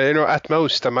 definitely. At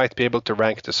most, I might be able to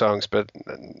rank the songs, but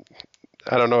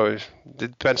I don't know. It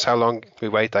depends how long we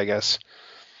wait, I guess.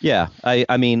 Yeah,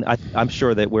 I'm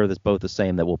sure that we're both the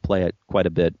same, that we'll play it quite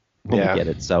a bit when we get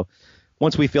it. So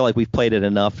once we feel like we've played it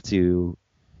enough to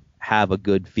have a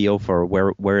good feel for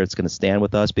where it's going to stand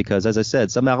with us, because as I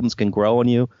said, some albums can grow on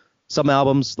you. Some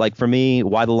albums, like for me,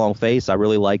 Why the Long Face, I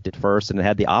really liked it first, and it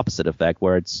had the opposite effect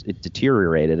where it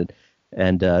deteriorated.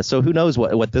 And so who knows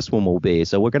what this one will be.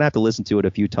 So we're going to have to listen to it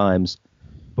a few times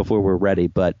before we're ready.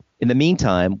 But in the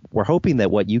meantime, we're hoping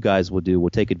that what you guys will do will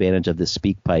take advantage of this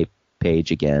SpeakPipe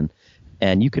page again.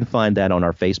 And you can find that on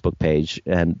our Facebook page,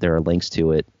 and there are links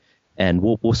to it. And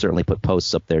we'll certainly put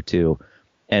posts up there too.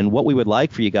 And what we would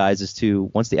like for you guys is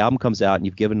to, once the album comes out and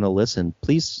you've given it a listen,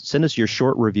 please send us your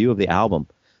short review of the album.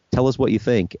 Tell us what you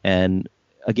think. And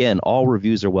again, all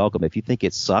reviews are welcome. If you think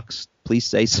it sucks, please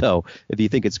say so. If you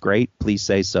think it's great, please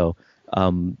say so.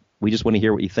 We just want to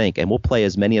hear what you think, and we'll play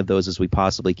as many of those as we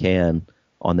possibly can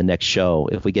on the next show.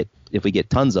 If we get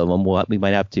tons of them, we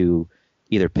might have to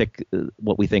either pick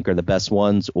what we think are the best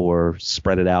ones or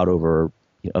spread it out over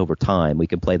time. We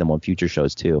can play them on future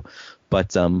shows too.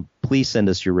 But please send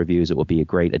us your reviews. It will be a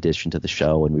great addition to the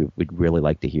show, and we'd really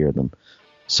like to hear them.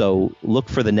 So look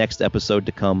for the next episode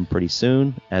to come pretty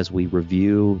soon as we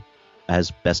review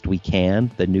as best we can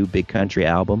the new Big Country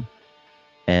album.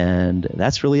 And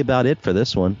that's really about it for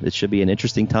this one. It should be an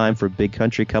interesting time for Big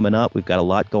Country coming up. We've got a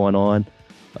lot going on.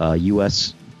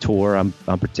 U.S. tour I'm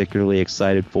particularly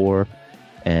excited for.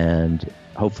 And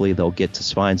hopefully they'll get to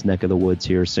Svein's neck of the woods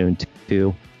here soon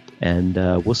too. And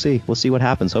we'll see. We'll see what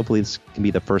happens. Hopefully this can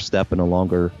be the first step in a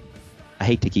longer, I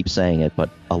hate to keep saying it, but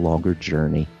a longer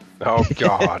journey. Oh,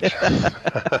 God.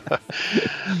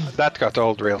 That got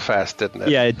old real fast, didn't it?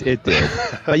 Yeah, it did.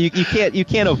 But you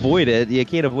can't avoid it. You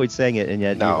can't avoid saying it, and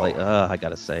yet no. You're like, I got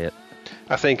to say it.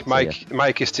 I think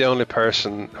Mike is the only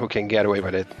person who can get away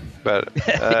with it. But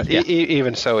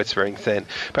even so, it's wearing thin.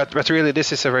 But really,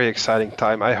 this is a very exciting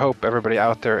time. I hope everybody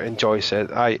out there enjoys it.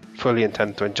 I fully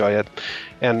intend to enjoy it.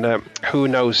 And who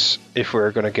knows if we're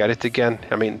going to get it again.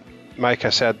 I mean, Mike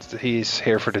has said he's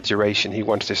here for the duration. He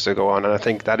wants this to go on, and I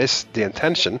think that is the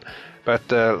intention. But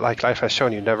like life has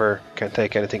shown, you never can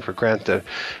take anything for granted.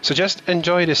 So just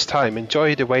enjoy this time.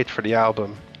 Enjoy the wait for the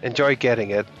album. Enjoy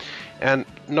getting it. And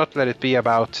not let it be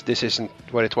about this isn't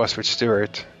what it was with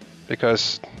Stuart,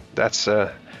 because that's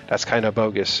kind of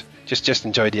bogus. Just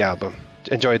enjoy the album.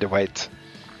 Enjoy the wait.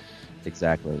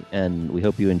 Exactly. And we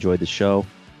hope you enjoyed the show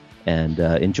and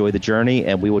enjoy the journey.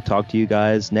 And we will talk to you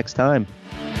guys next time.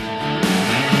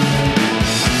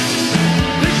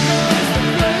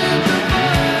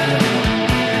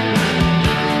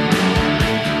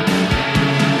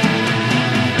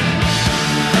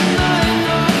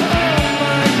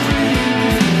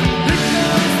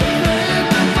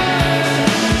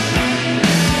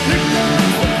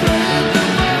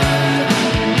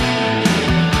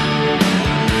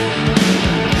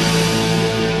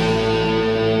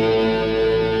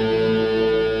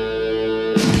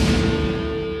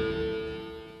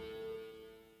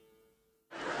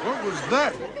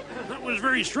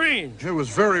 Strange. It was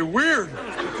very weird. It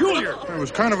was peculiar. It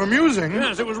was kind of amusing.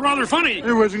 Yes, it was rather funny.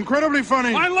 It was incredibly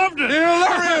funny. I loved it.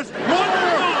 Hilarious.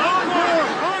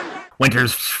 Wonderful.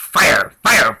 Winter's fire,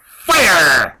 fire,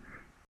 fire!